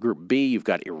Iran, Group B, you've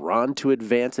got Iran to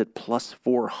advance at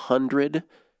 +400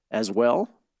 as well.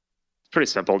 Pretty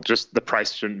simple. Just the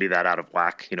price shouldn't be that out of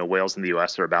whack. Wales and the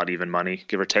U.S. are about even money,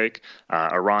 give or take.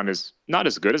 Iran is not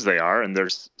as good as they are, and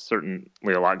there's certainly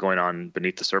a lot going on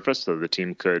beneath the surface, so the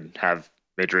team could have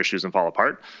major issues and fall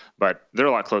apart. But they're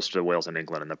a lot closer to Wales and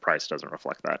England, and the price doesn't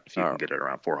reflect that if you can get it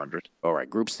around 400. All right.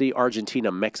 Group C,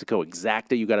 Argentina, Mexico,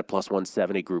 exacta. You got it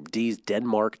 +170. Group D's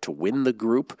Denmark to win the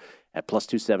group at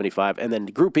 +275. And then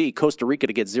Group E, Costa Rica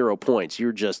to get 0 points.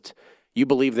 You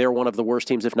believe they're one of the worst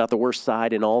teams, if not the worst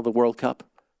side in all the World Cup?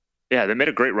 Yeah, they made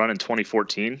a great run in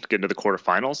 2014 to get into the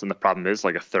quarterfinals, and the problem is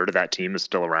like a third of that team is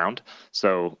still around.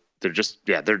 So they're just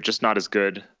not as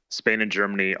good. Spain and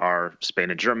Germany are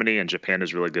Spain and Germany, and Japan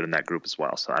is really good in that group as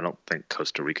well. So I don't think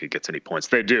Costa Rica gets any points.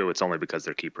 They do. It's only because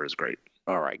their keeper is great.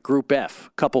 All right, Group F,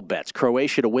 couple bets.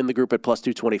 Croatia to win the group at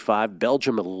 +225.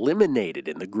 Belgium eliminated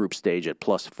in the group stage at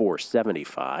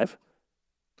 +475.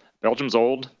 Belgium's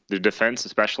old, the defense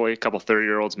especially, a couple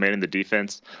 30-year-olds made in the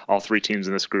defense. All three teams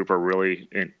in this group are really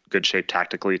in good shape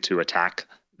tactically to attack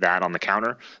that on the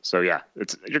counter. So, yeah,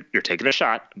 you're taking a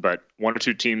shot, but one or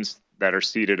two teams that are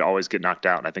seeded always get knocked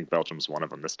out, and I think Belgium's one of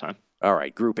them this time. All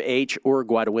right, Group H,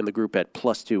 Uruguay to win the group at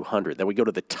plus 200. Then we go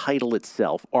to the title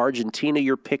itself. Argentina,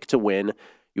 your pick to win.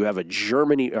 You have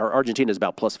Argentina is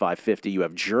about plus 550. You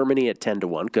have Germany at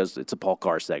 10-1 because it's a Paul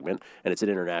Carr segment and it's an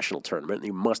international tournament.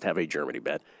 You must have a Germany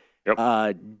bet.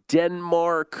 Yep.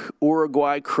 Denmark,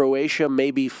 Uruguay, Croatia,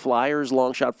 maybe Flyers,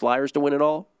 long shot Flyers to win it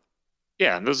all?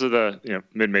 Yeah, those are the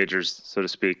mid-majors, so to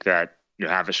speak, that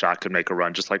have a shot, could make a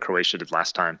run, just like Croatia did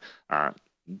last time.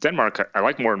 Denmark, I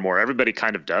like more and more. Everybody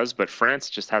kind of does, but France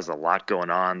just has a lot going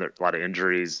on. There's a lot of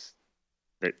injuries.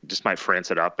 They just might France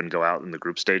it up and go out in the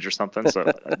group stage or something.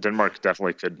 So Denmark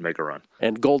definitely could make a run.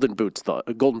 And Golden Boot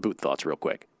thoughts real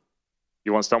quick.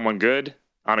 You want someone good?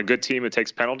 On a good team, it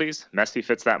takes penalties. Messi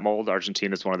fits that mold.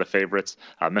 Argentina's one of the favorites.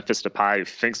 Memphis Depay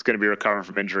thinks going to be recovering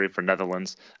from injury for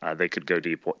Netherlands. They could go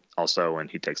deep also, and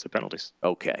he takes the penalties.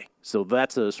 Okay, so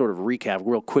that's a sort of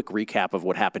real quick recap of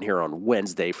what happened here on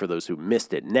Wednesday for those who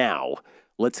missed it. Now,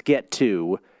 let's get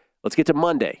to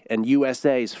Monday and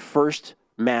USA's first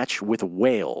match with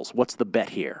Wales. What's the bet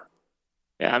here?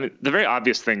 Yeah, I mean, the very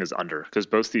obvious thing is under, because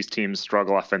both these teams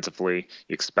struggle offensively.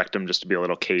 You expect them just to be a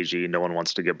little cagey. No one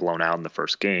wants to get blown out in the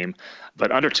first game.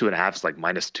 But under 2.5 is like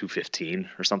minus 215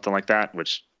 or something like that,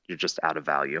 which you're just out of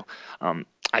value. I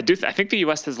think the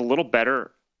U.S. is a little better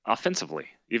offensively,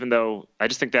 even though I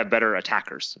just think they have better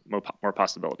attackers, more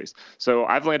possibilities. So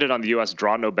I've landed on the U.S.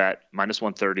 draw no bet. Minus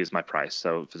 130 is my price.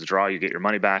 So if it's a draw, you get your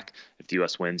money back. If the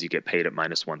U.S. wins, you get paid at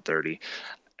minus 130.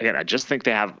 Again, I just think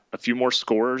they have a few more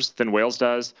scorers than Wales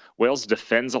does. Wales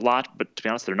defends a lot, but to be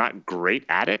honest, they're not great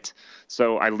at it.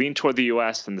 So I lean toward the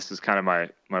U.S., and this is kind of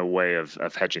my way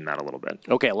of hedging that a little bit.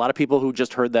 Okay, a lot of people who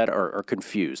just heard that are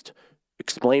confused.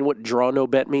 Explain what draw no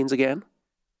bet means again.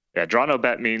 Yeah, draw no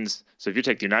bet means, so if you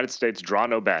take the United States draw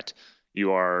no bet,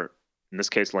 you are, in this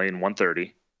case, laying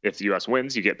 130. If the U.S.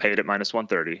 wins, you get paid at minus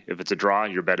 130. If it's a draw,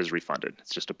 your bet is refunded.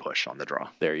 It's just a push on the draw.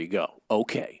 There you go.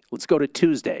 Okay, let's go to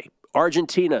Tuesday.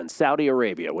 Argentina and Saudi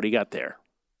Arabia. What do you got there?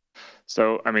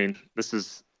 So, I mean, this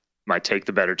is my take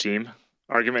the better team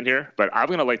argument here, but I'm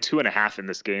going to lay 2.5 in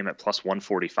this game at plus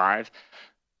 145.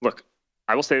 Look,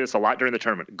 I will say this a lot during the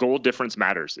tournament. Goal difference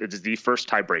matters. It is the first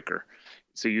tiebreaker.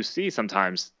 So you see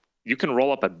sometimes you can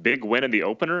roll up a big win in the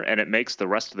opener, and it makes the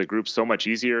rest of the group so much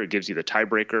easier. It gives you the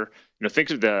tiebreaker. Think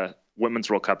of the Women's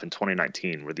World Cup in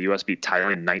 2019, where the U.S. beat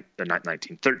Thailand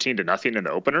 13-0 in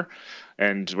the opener,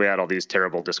 and we had all these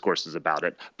terrible discourses about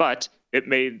it. But it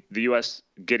made the U.S.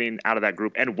 getting out of that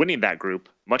group and winning that group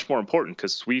much more important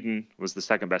because Sweden was the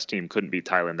second best team, couldn't beat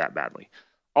Thailand that badly.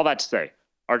 All that to say,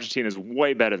 Argentina is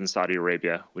way better than Saudi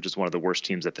Arabia, which is one of the worst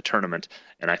teams at the tournament,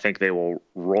 and I think they will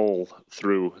roll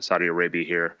through Saudi Arabia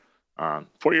here.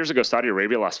 4 years ago, Saudi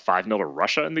Arabia lost 5-0 to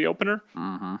Russia in the opener.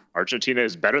 Mm-hmm. Argentina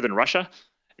is better than Russia.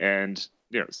 And,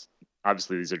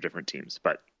 obviously these are different teams.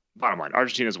 But bottom line,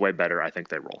 Argentina is way better. I think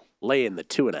they roll. Lay in the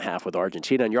 2.5 with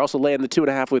Argentina. And you're also laying the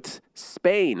 2.5 with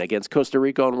Spain against Costa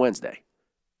Rica on Wednesday.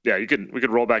 Yeah, we could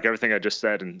roll back everything I just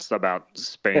said and sub out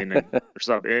Spain or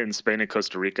sub in Spain and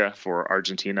Costa Rica for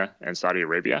Argentina and Saudi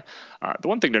Arabia. The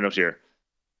one thing to note here,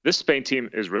 this Spain team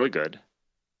is really good.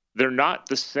 They're not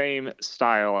the same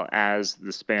style as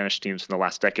the Spanish teams from the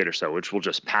last decade or so, which will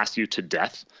just pass you to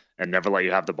death and never let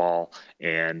you have the ball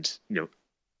and,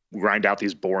 grind out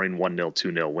these boring 1-0,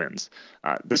 2-0 wins.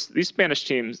 These Spanish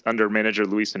teams under manager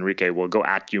Luis Enrique will go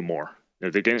at you more.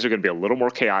 The games are going to be a little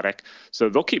more chaotic, so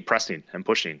they'll keep pressing and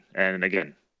pushing. And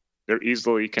again, they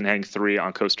easily can hang 3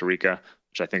 on Costa Rica,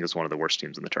 which I think is one of the worst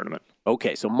teams in the tournament.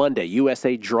 Okay, so Monday,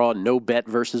 USA draw no bet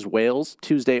versus Wales.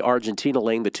 Tuesday, Argentina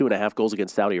laying the 2.5 goals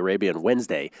against Saudi Arabia. And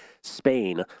Wednesday,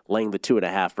 Spain laying the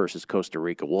 2.5 versus Costa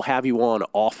Rica. We'll have you on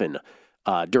often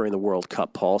during the World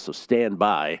Cup, Paul, so stand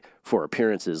by for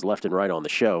appearances left and right on the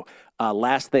show.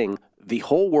 Last thing, the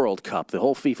whole World Cup, the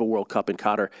whole FIFA World Cup in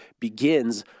Qatar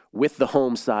begins with the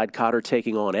home side, Qatar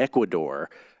taking on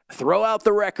Throw out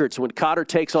the records when Qatar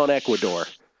takes on Ecuador.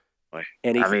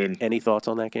 Any thoughts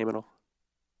on that game at all?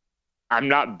 I'm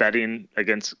not betting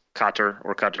against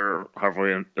Qatar, however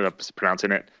we end up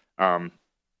pronouncing it.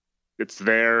 It's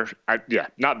there.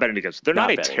 Not betting against. They're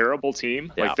not a terrible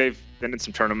team. Yeah. Like, they've been in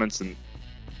some tournaments, and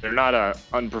they're not a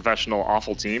unprofessional,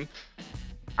 awful team.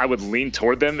 I would lean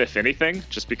toward them, if anything,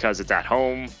 just because it's at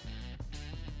home.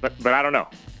 But I don't know.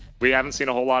 We haven't seen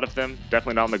a whole lot of them.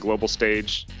 Definitely not on the global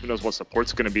stage. Who knows what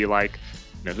support's going to be like?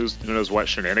 Who knows what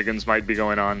shenanigans might be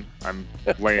going on. I'm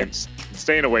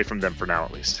staying away from them for now,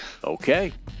 at least.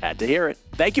 Okay. Had to hear it.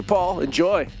 Thank you, Paul.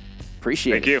 Enjoy.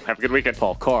 Appreciate it. Thank you. Have a good weekend.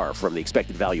 Paul Carr from the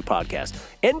Expected Value Podcast.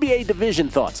 NBA Division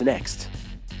thoughts next.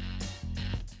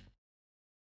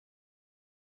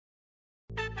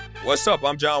 What's up?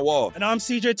 I'm John Wall. And I'm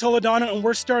CJ Toledano, and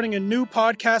we're starting a new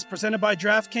podcast presented by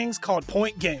DraftKings called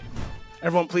Point Game.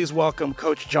 Everyone, please welcome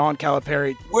Coach John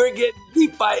Calipari. We're getting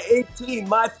beat by 18.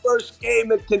 My first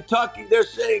game in Kentucky, they're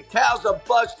saying Cal's a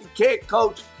bust. He can't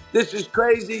coach. This is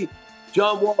crazy.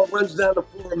 John Wall runs down the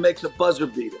floor and makes a buzzer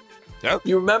beater. Yep.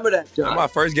 You remember that, John? That's my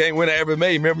first game win I ever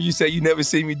made. Remember you said you never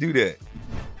see me do that.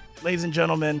 Ladies and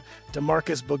gentlemen,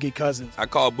 DeMarcus Boogie Cousins. I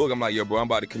called Boog. I'm like, yo, bro, I'm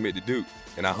about to commit to Duke.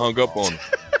 And I hung up on him.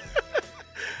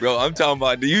 Bro, I'm talking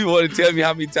about, do you want to tell me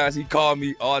how many times he called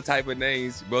me all type of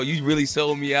names? Bro, you really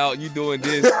sold me out. You doing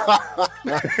this.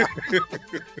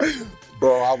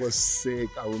 Bro, I was sick.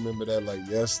 I remember that like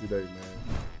yesterday,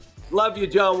 man. Love you,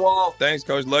 John Wall. Thanks,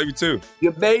 Coach. Love you, too.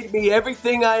 You made me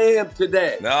everything I am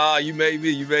today. Nah, you made me.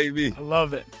 You made me. I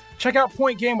love it. Check out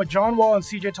Point Game with John Wall and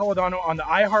CJ Toledano on the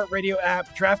iHeartRadio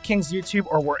app, DraftKings YouTube,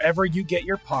 or wherever you get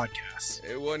your podcasts.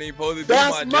 It wasn't even supposed to be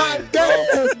That's my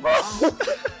dance, bro.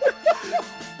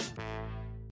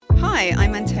 Hi,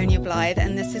 I'm Antonia Blythe,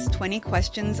 and this is 20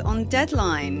 Questions on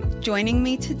Deadline. Joining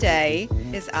me today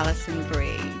is Alison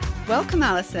Brie. Welcome,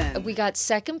 Alison. We got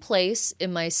second place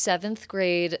in my 7th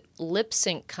grade lip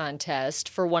sync contest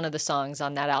for one of the songs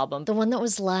on that album. The one that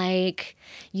was like,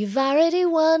 "You've already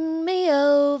won me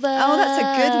over." Oh, that's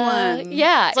a good one.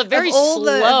 Yeah. It's like very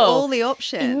slow. Of all the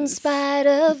options. In spite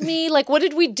of me. Like, what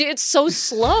did we do? It's so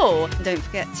slow. Don't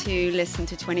forget to listen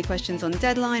to 20 Questions on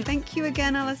Deadline. Thank you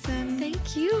again, Alison.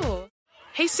 Thank you.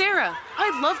 Hey, Sarah,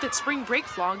 I love that spring break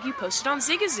vlog you posted on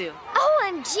Zigazoo.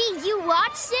 OMG, you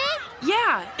watched it?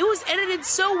 Yeah, it was edited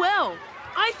so well.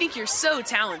 I think you're so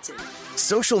talented.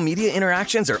 Social media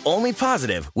interactions are only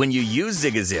positive when you use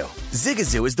Zigazoo.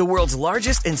 Zigazoo is the world's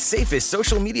largest and safest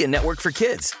social media network for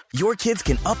kids. Your kids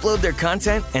can upload their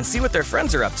content and see what their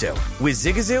friends are up to. With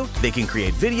Zigazoo, they can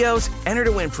create videos, enter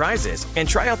to win prizes, and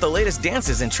try out the latest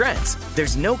dances and trends.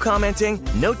 There's no commenting,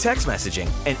 no text messaging,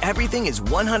 and everything is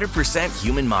 100%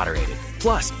 human moderated.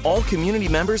 Plus, all community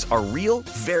members are real,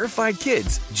 verified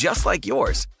kids just like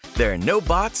yours. There are no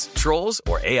bots, trolls,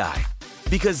 or AI.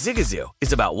 Because Zigazoo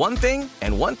is about one thing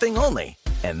and one thing only,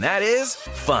 and that is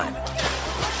fun.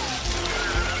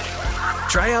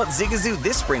 Try out Zigazoo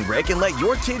this spring break and let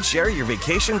your kids share your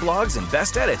vacation blogs and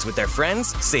best edits with their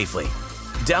friends safely.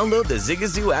 Download the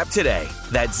Zigazoo app today.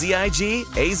 That's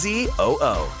Zigazoo.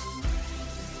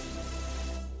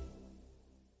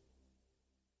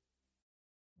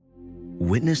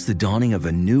 Witness the dawning of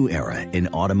a new era in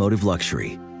automotive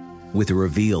luxury with a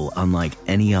reveal unlike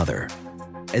any other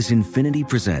as Infiniti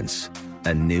presents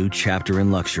a new chapter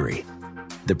in luxury,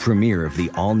 the premiere of the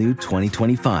all-new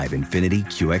 2025 Infiniti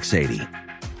QX80.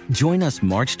 Join us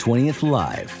March 20th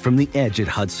live from the Edge at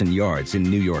Hudson Yards in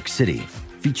New York City,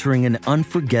 featuring an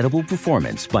unforgettable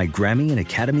performance by Grammy and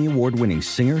Academy Award-winning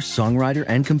singer, songwriter,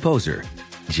 and composer,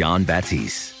 Jon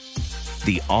Batiste.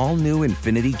 The all-new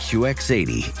Infiniti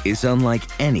QX80 is unlike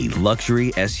any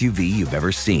luxury SUV you've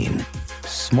ever seen.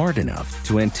 Smart enough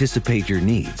to anticipate your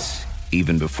needs,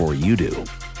 even before you do.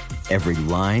 Every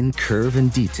line, curve,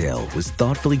 and detail was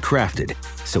thoughtfully crafted,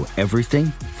 so everything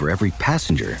for every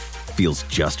passenger feels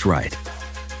just right.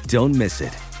 Don't miss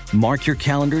it. Mark your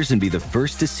calendars and be the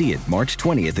first to see it March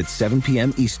 20th at 7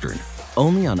 p.m. Eastern,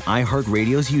 only on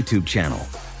iHeartRadio's YouTube channel.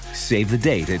 Save the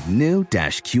date at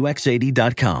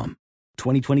new-QX80.com.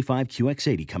 2025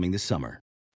 QX80 coming this summer.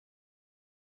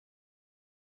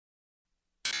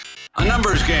 A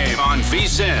numbers game on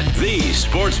VSiN, the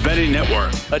sports betting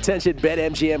network. Attention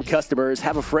BetMGM customers.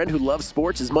 Have a friend who loves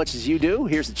sports as much as you do?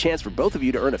 Here's a chance for both of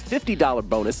you to earn a $50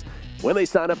 bonus when they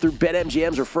sign up through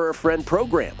BetMGM's Refer a Friend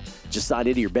program. Just sign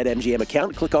into your BetMGM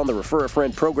account, click on the Refer a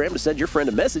Friend program to send your friend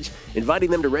a message inviting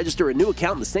them to register a new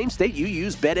account in the same state you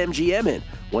use BetMGM in.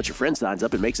 Once your friend signs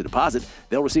up and makes a deposit,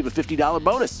 they'll receive a $50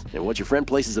 bonus. And once your friend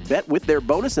places a bet with their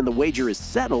bonus and the wager is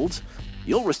settled,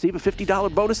 you'll receive a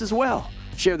 $50 bonus as well.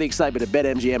 Share the excitement at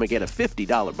BetMGM and get a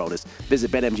 $50 bonus.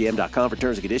 Visit BetMGM.com for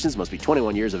terms and conditions. Must be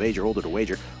 21 years of age or older to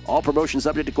wager. All promotions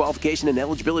subject to qualification and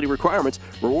eligibility requirements.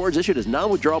 Rewards issued as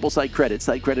non-withdrawable site credit.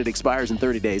 Site credit expires in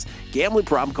 30 days. Gambling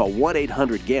problem? Call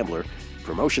 1-800-GAMBLER.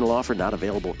 Promotional offer not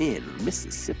available in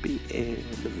Mississippi and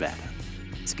Nevada.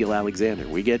 It's Gil Alexander.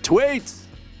 We get tweets.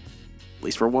 At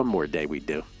least for one more day we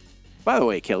do. By the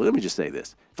way, Kelly, let me just say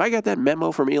this. If I got that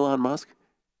memo from Elon Musk,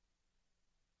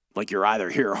 like you're either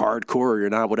here hardcore or you're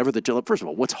not, whatever the... First of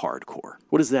all, what's hardcore?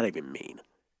 What does that even mean?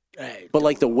 But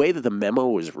like the way that the memo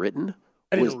was written...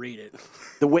 I didn't read it.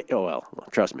 The way... Oh, well,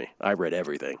 trust me. I read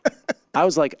everything. I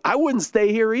was like, I wouldn't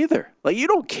stay here either. Like, you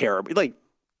don't care. Like,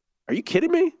 are you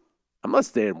kidding me? I'm not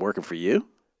staying working for you.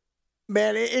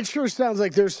 Man, it sure sounds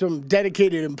like there's some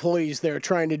dedicated employees there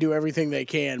trying to do everything they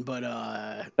can. But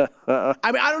I mean,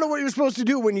 I don't know what you're supposed to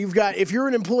do when if you're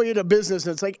an employee at a business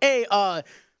and it's like, hey,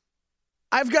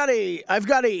 I've got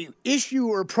a issue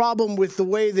or problem with the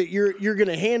way that you're going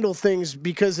to handle things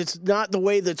because it's not the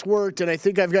way that's worked, and I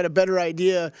think I've got a better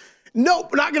idea.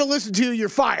 Nope, not going to listen to you. You're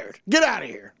fired. Get out of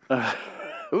here.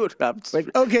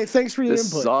 Okay, thanks for your input.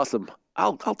 This is awesome.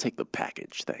 I'll take the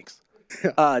package. Thanks.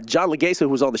 John Legasa, who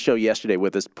was on the show yesterday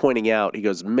with us, pointing out, he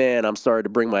goes, man, I'm sorry to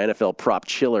bring my NFL prop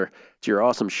chiller to your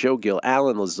awesome show, Gil.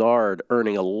 Alan Lazard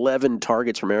earning 11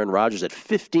 targets from Aaron Rodgers at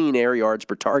 15 air yards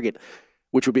per target,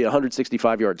 which would be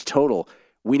 165 yards total.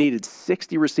 We needed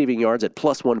 60 receiving yards at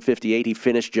plus 158. He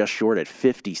finished just short at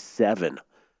 57.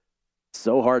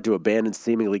 So hard to abandon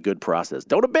seemingly good process.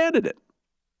 Don't abandon it.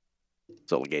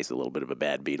 So Legasa, a little bit of a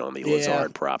bad beat on the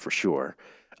Lazard prop for sure.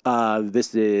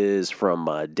 This is from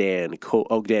Dan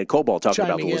Cobalt talking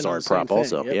about the Lazard prop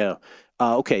also. Yep. Yeah.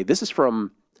 Okay, this is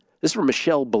from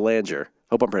Michelle Belanger.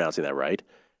 Hope I'm pronouncing that right.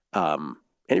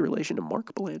 Any relation to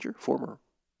Mark Belanger, former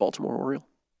Baltimore Oriole?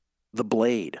 The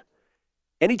Blade.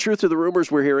 Any truth to the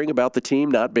rumors we're hearing about the team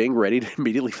not being ready to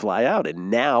immediately fly out and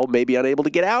now maybe unable to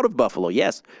get out of Buffalo?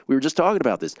 Yes, we were just talking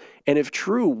about this. And if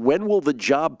true, when will the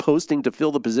job posting to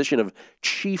fill the position of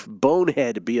Chief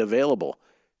Bonehead be available?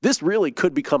 This really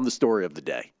could become the story of the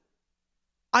day.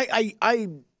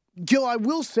 Gil, I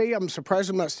will say I'm surprised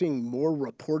I'm not seeing more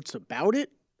reports about it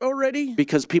already.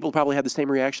 Because people probably had the same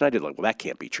reaction I did. Like, well, that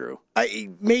can't be true.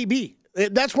 Maybe.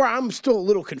 That's where I'm still a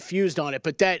little confused on it.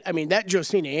 But that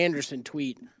Josina Anderson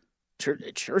tweet,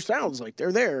 it sure sounds like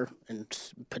they're there and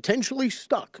potentially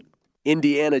stuck.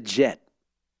 Indiana Jet.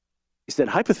 He said,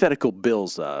 hypothetical.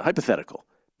 Bills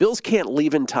can't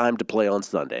leave in time to play on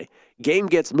Sunday. Game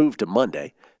gets moved to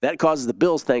Monday. That causes the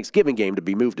Bills' Thanksgiving game to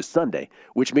be moved to Sunday,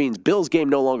 which means Bills game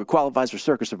no longer qualifies for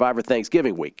Circa Survivor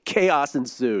Thanksgiving week. Chaos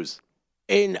ensues.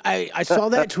 And I saw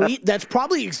that tweet. That's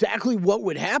probably exactly what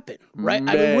would happen, right?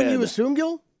 Man, I mean, wouldn't you assume,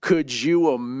 Gil? Could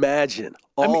you imagine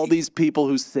these people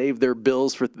who saved their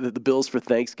Bills for the Bills for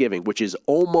Thanksgiving, which is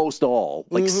almost all,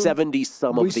 like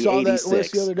 70-some of the 86. We saw that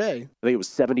list the other day. I think it was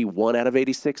 71 out of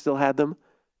 86 still had them.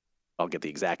 I'll get the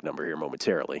exact number here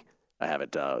momentarily. I have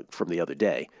it from the other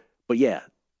day. But yeah,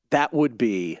 that would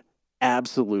be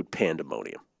absolute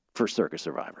pandemonium for Circa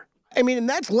Survivor. I mean, and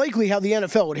that's likely how the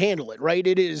NFL would handle it, right?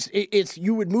 It's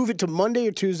you would move it to Monday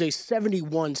or Tuesday.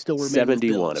 71 still remain.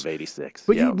 71 of 86.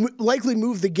 But you'd likely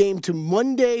move the game to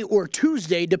Monday or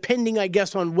Tuesday, depending, I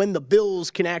guess, on when the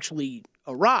Bills can actually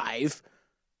arrive.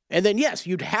 And then, yes,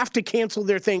 you'd have to cancel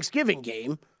their Thanksgiving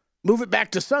game, move it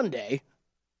back to Sunday.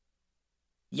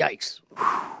 Yikes.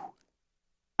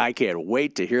 I can't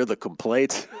wait to hear the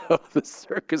complaints of the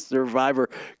Circa Survivor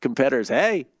competitors.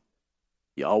 Hey,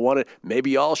 y'all want it?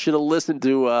 Maybe y'all should have listened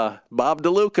to Bob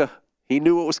DeLuca. He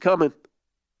knew what was coming.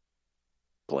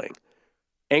 Playing.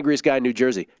 Angriest guy in New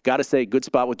Jersey. Got to say, good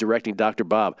spot with directing Dr.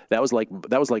 Bob. That was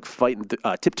like fighting,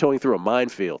 tiptoeing through a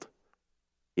minefield.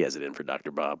 He has it in for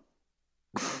Dr. Bob.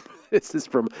 This is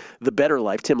from The Better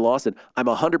Life, Tim Lawson. I'm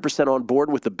 100% on board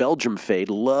with the Belgium fade.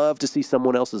 Love to see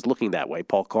someone else is looking that way.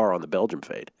 Paul Carr on the Belgium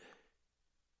fade.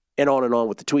 And on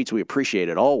with the tweets. We appreciate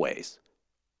it always.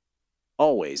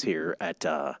 Always here at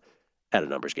A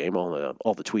Numbers Game.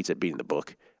 All the tweets at Beating the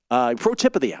Book. Pro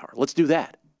tip of the hour. Let's do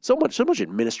that. So much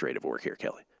administrative work here,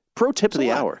 Kelly. Pro tip of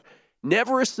the hour.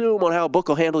 Never assume on how a book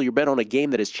will handle your bet on a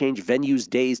game that has changed venues,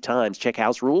 days, times. Check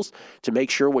house rules to make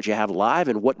sure what you have live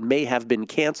and what may have been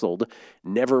canceled.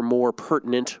 Never more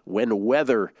pertinent when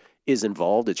weather is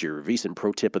involved. It's your VSiN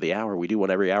Pro Tip of the Hour. We do one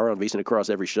every hour on VSiN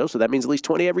across every show, so that means at least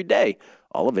 20 every day.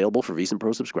 All available for VSiN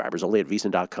Pro subscribers only at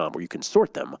VSiN.com, where you can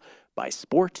sort them by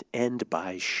sport and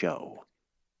by show.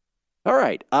 All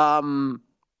right.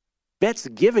 Bet's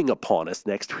giving upon us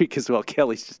next week as well.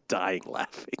 Kelly's just dying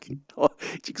laughing. Did you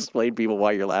explain people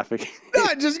why you're laughing?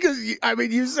 No, just because,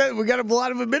 you said we got a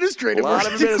lot of administrative work. A lot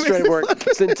of administrative work.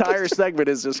 This entire segment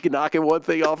is just knocking one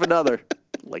thing off another.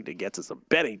 Like to get to some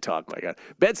betting talk, my God.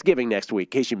 Bet's giving next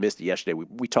week. In case you missed it yesterday,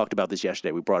 we talked about this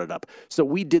yesterday. We brought it up. So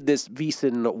we did this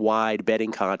VSiN-wide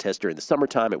betting contest during the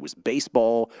summertime. It was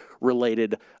baseball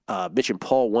related. Mitch and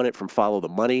Paul won it from Follow the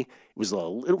Money.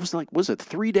 It was like, was it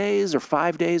 3 days or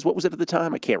 5 days? What was it at the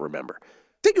time? I can't remember. I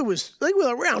think it was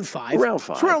around 5. Around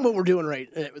 5. It's around what we're doing right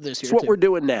this year. It's what we're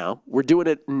doing now. We're doing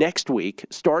it next week,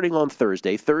 starting on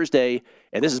Thursday.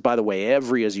 And this is, by the way,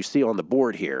 as you see on the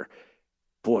board here.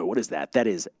 Boy, what is that? That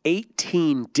is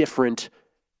 18 different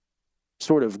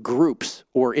sort of groups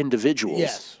or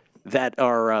individuals that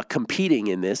are competing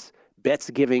in this Bet's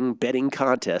Giving betting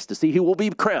contest to see who will be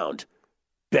crowned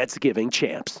Bet's Giving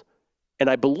champs.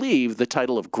 And I believe the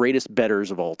title of greatest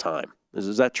bettors of all time.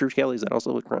 Is that true, Kelly? Is that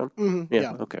also the crown? Mm-hmm.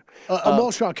 Yeah. Okay.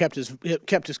 Mulshaw kept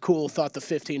his cool. Thought the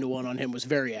 15-1 on him was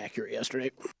very accurate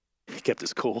yesterday. He kept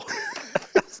his cool.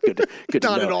 Good to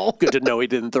Not know. at all. Good to know he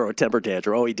didn't throw a temper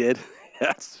tantrum. Oh, he did.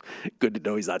 That's good to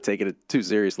know he's not taking it too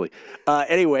seriously.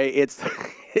 Anyway,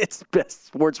 it's best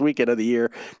sports weekend of the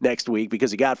year next week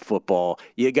because you got football,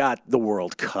 you got the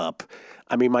World Cup.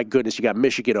 I mean, my goodness, you got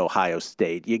Michigan, Ohio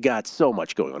State. You got so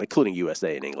much going on, including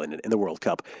USA and England in the World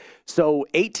Cup. So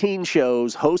 18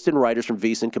 shows, hosts and writers from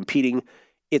VSiN competing.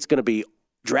 It's going to be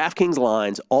DraftKings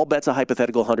lines, all bets a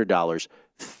hypothetical $100.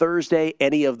 Thursday,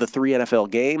 any of the 3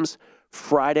 NFL games.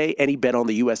 Friday, any bet on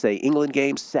the USA-England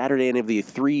game. Saturday, any of the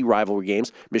 3 rivalry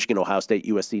games, Michigan, Ohio State,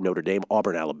 USC, Notre Dame,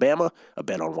 Auburn, Alabama, a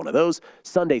bet on one of those.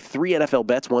 Sunday, 3 NFL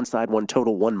bets, 1 side, 1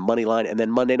 total, 1 money line. And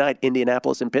then Monday night,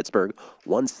 Indianapolis and Pittsburgh,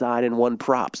 1 side and 1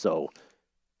 prop. So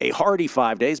a hearty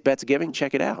 5 days, bets giving.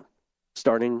 Check it out.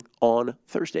 Starting on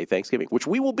Thursday, Thanksgiving, which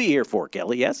we will be here for,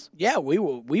 Kelly, yes? Yeah, we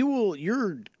will.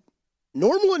 Your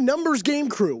normal and numbers game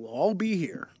crew will all be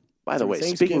here. By the way,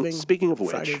 speaking of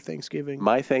which, Friday, Thanksgiving.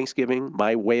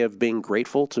 My way of being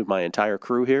grateful to my entire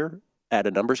crew here at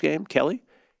a numbers game, Kelly,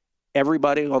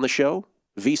 everybody on the show,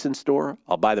 VSiN store,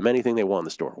 I'll buy them anything they want in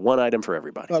the store. 1 item for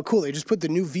everybody. Oh, cool. They just put the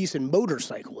new VSiN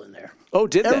motorcycle in there. Oh,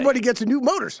 did Everybody they? gets a new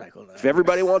motorcycle now. If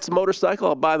everybody wants a motorcycle,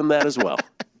 I'll buy them that as well.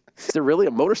 Is it really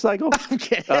a motorcycle?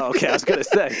 Okay. Oh, okay. I was going to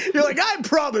say. You're like, I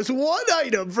promise 1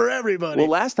 item for everybody.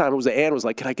 Well, last time Ann was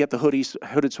like, can I get the hooded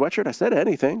sweatshirt? I said,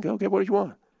 anything. Go get what you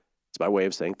want. It's my way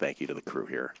of saying thank you to the crew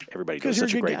here. Everybody does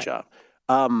such a great job.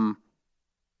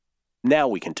 Now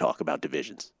we can talk about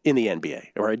divisions in the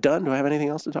NBA. Are I done? Do I have anything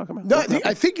else to talk about? No,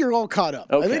 I think you're all caught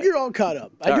up. Okay. I think you're all caught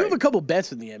up. I do have a couple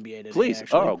bets in the NBA today. Please.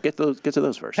 Actually. Get to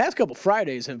those first. Past couple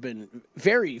Fridays have been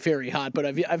very, very hot, but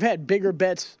I've had bigger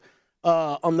bets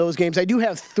on those games. I do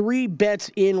have 3 bets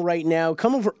in right now.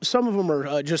 Some of them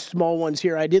are just small ones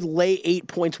here. I did lay 8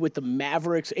 points with the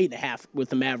Mavericks, 8.5 with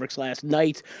the Mavericks last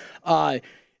night.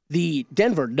 The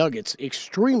Denver Nuggets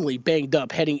extremely banged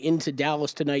up heading into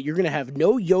Dallas tonight. You're going to have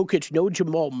no Jokic, no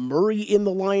Jamal Murray in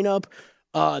the lineup.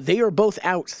 They are both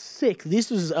out sick.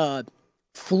 This is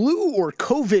flu or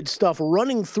COVID stuff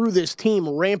running through this team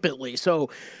rampantly. So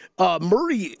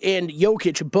Murray and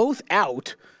Jokic both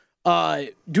out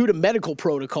due to medical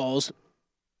protocols.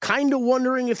 Kind of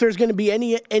wondering if there's going to be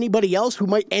anybody else who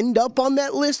might end up on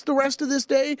that list the rest of this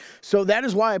day. So that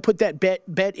is why I put that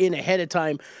bet in ahead of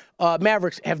time.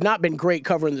 Mavericks have not been great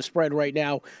covering the spread right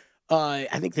now. I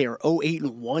think they are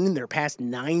 0-8-1 in their past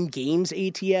 9 games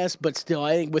ATS, but still,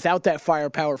 I think without that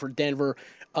firepower for Denver,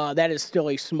 that is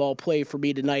still a small play for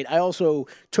me tonight. I also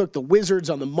took the Wizards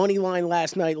on the money line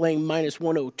last night, laying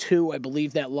 -102. I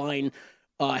believe that line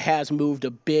has moved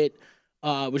a bit.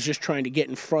 Was just trying to get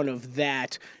in front of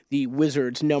that. The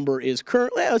Wizards number is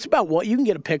currently, it's about what you can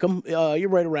get a pick 'em. You're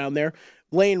right around there.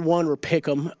 Lane 1 or pick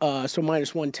 'em. So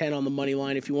 -110 on the money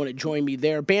line if you want to join me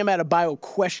there. Bam Adebayo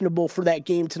questionable for that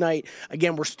game tonight.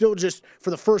 Again, we're still just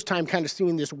for the first time kind of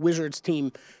seeing this Wizards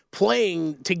team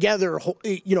playing together,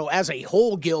 as a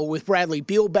whole, Gil, with Bradley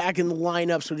Beal back in the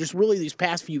lineup. So just really these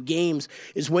past few games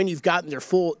is when you've gotten their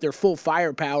full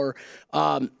firepower.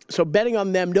 So betting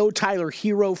on them. No Tyler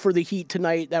Hero for the Heat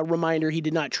tonight. That reminder, he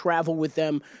did not travel with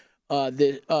them for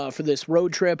this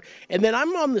road trip. And then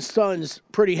I'm on the Suns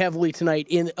pretty heavily tonight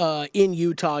in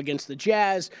Utah against the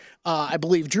Jazz. I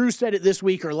believe Drew said it this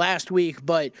week or last week,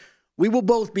 but we will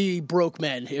both be broke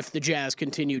men if the Jazz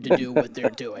continue to do what they're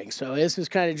doing. So this is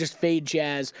kind of just fade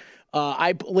Jazz.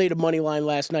 I laid a money line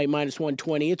last night,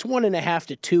 -120. It's 1.5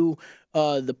 to 2.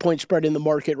 The point spread in the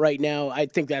market right now. I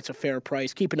think that's a fair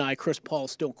price. Keep an eye. Chris Paul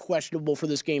still questionable for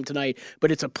this game tonight,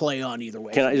 but it's a play on either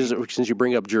way. Can I just, since you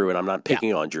bring up Drew, and I'm not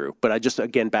picking on Drew, but I just,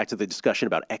 again, back to the discussion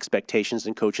about expectations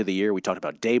in Coach of the Year. We talked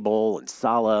about Daboll and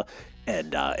Salah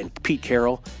and Pete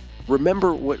Carroll.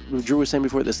 Remember what Drew was saying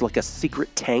before? This is like a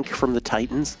secret tank from the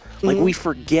Titans. Like, we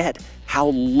forget how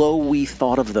low we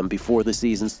thought of them before the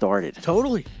season started.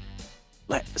 Totally.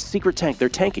 Like, secret tank. They're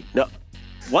tanking. No.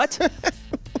 What?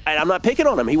 And I'm not picking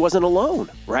on him. He wasn't alone,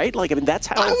 right? Like, I mean, that's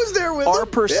how I was there with our him.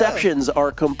 perceptions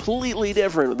are completely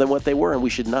different than what they were, and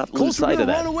we should not lose sight of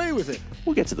that. Run away with it.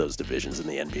 We'll get to those divisions in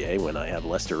the NBA when I have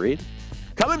less to read.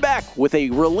 Coming back with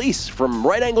a release from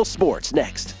Right Angle Sports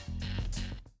next.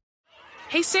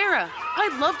 Hey, Sarah,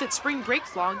 I love that spring break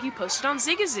vlog you posted on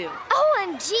Zigazoo.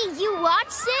 OMG, you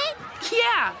watched it?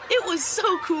 Yeah, it was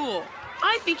so cool.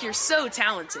 I think you're so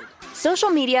talented. Social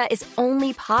media is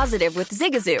only positive with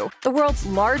Zigazoo, the world's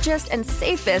largest and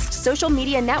safest social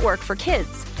media network for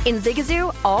kids. In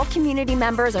Zigazoo, all community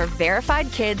members are verified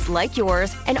kids like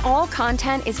yours, and all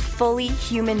content is fully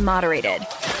human moderated.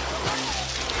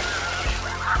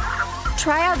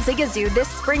 Try out Zigazoo this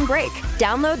spring break.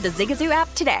 Download the Zigazoo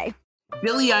app today.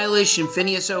 Billie Eilish and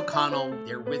Phineas O'Connell,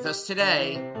 they're with us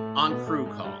today on Crew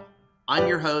Call. I'm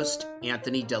your host,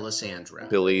 Anthony D'Alessandro.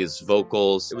 Billie's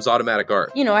vocals, it was automatic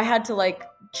art. You know, I had to like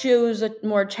choose a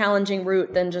more challenging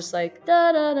route than just like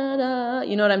da da da da.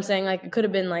 You know what I'm saying? Like it could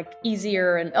have been like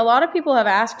easier. And a lot of people have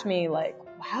asked me like,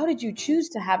 how did you choose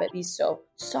to have it be so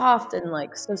soft and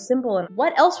like so simple? And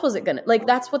what else was it gonna like?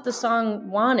 That's what the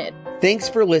song wanted. Thanks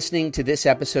for listening to this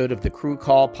episode of the Crew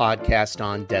Call podcast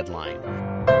on Deadline.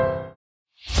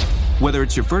 Whether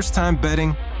it's your first time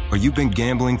betting or you've been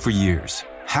gambling for years,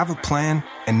 have a plan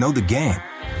and know the game.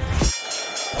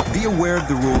 Be aware of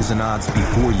the rules and odds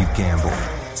before you gamble.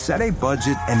 Set a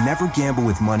budget and never gamble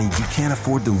with money you can't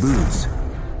afford to lose.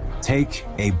 Take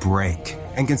a break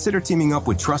and consider teaming up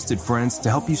with trusted friends to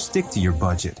help you stick to your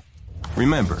budget.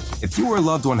 Remember, if you or a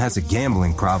loved one has a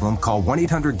gambling problem, call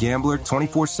 1-800-GAMBLER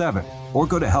 24/7 or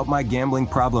go to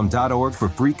helpmygamblingproblem.org for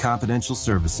free confidential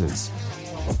services.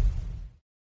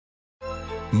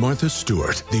 Martha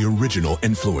Stewart, the original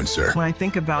influencer. When I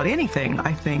think about anything,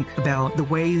 I think about the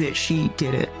way that she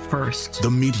did it first.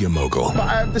 The media mogul.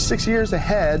 5 to 6 years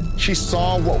ahead, she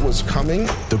saw what was coming.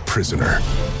 The prisoner.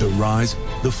 The rise,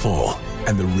 the fall,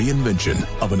 and the reinvention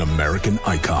of an American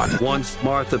icon. Once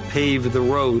Martha paved the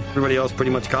road, everybody else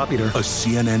pretty much copied her. A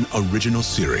CNN original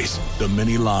series, The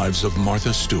Many Lives of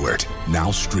Martha Stewart,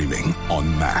 now streaming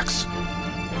on Max.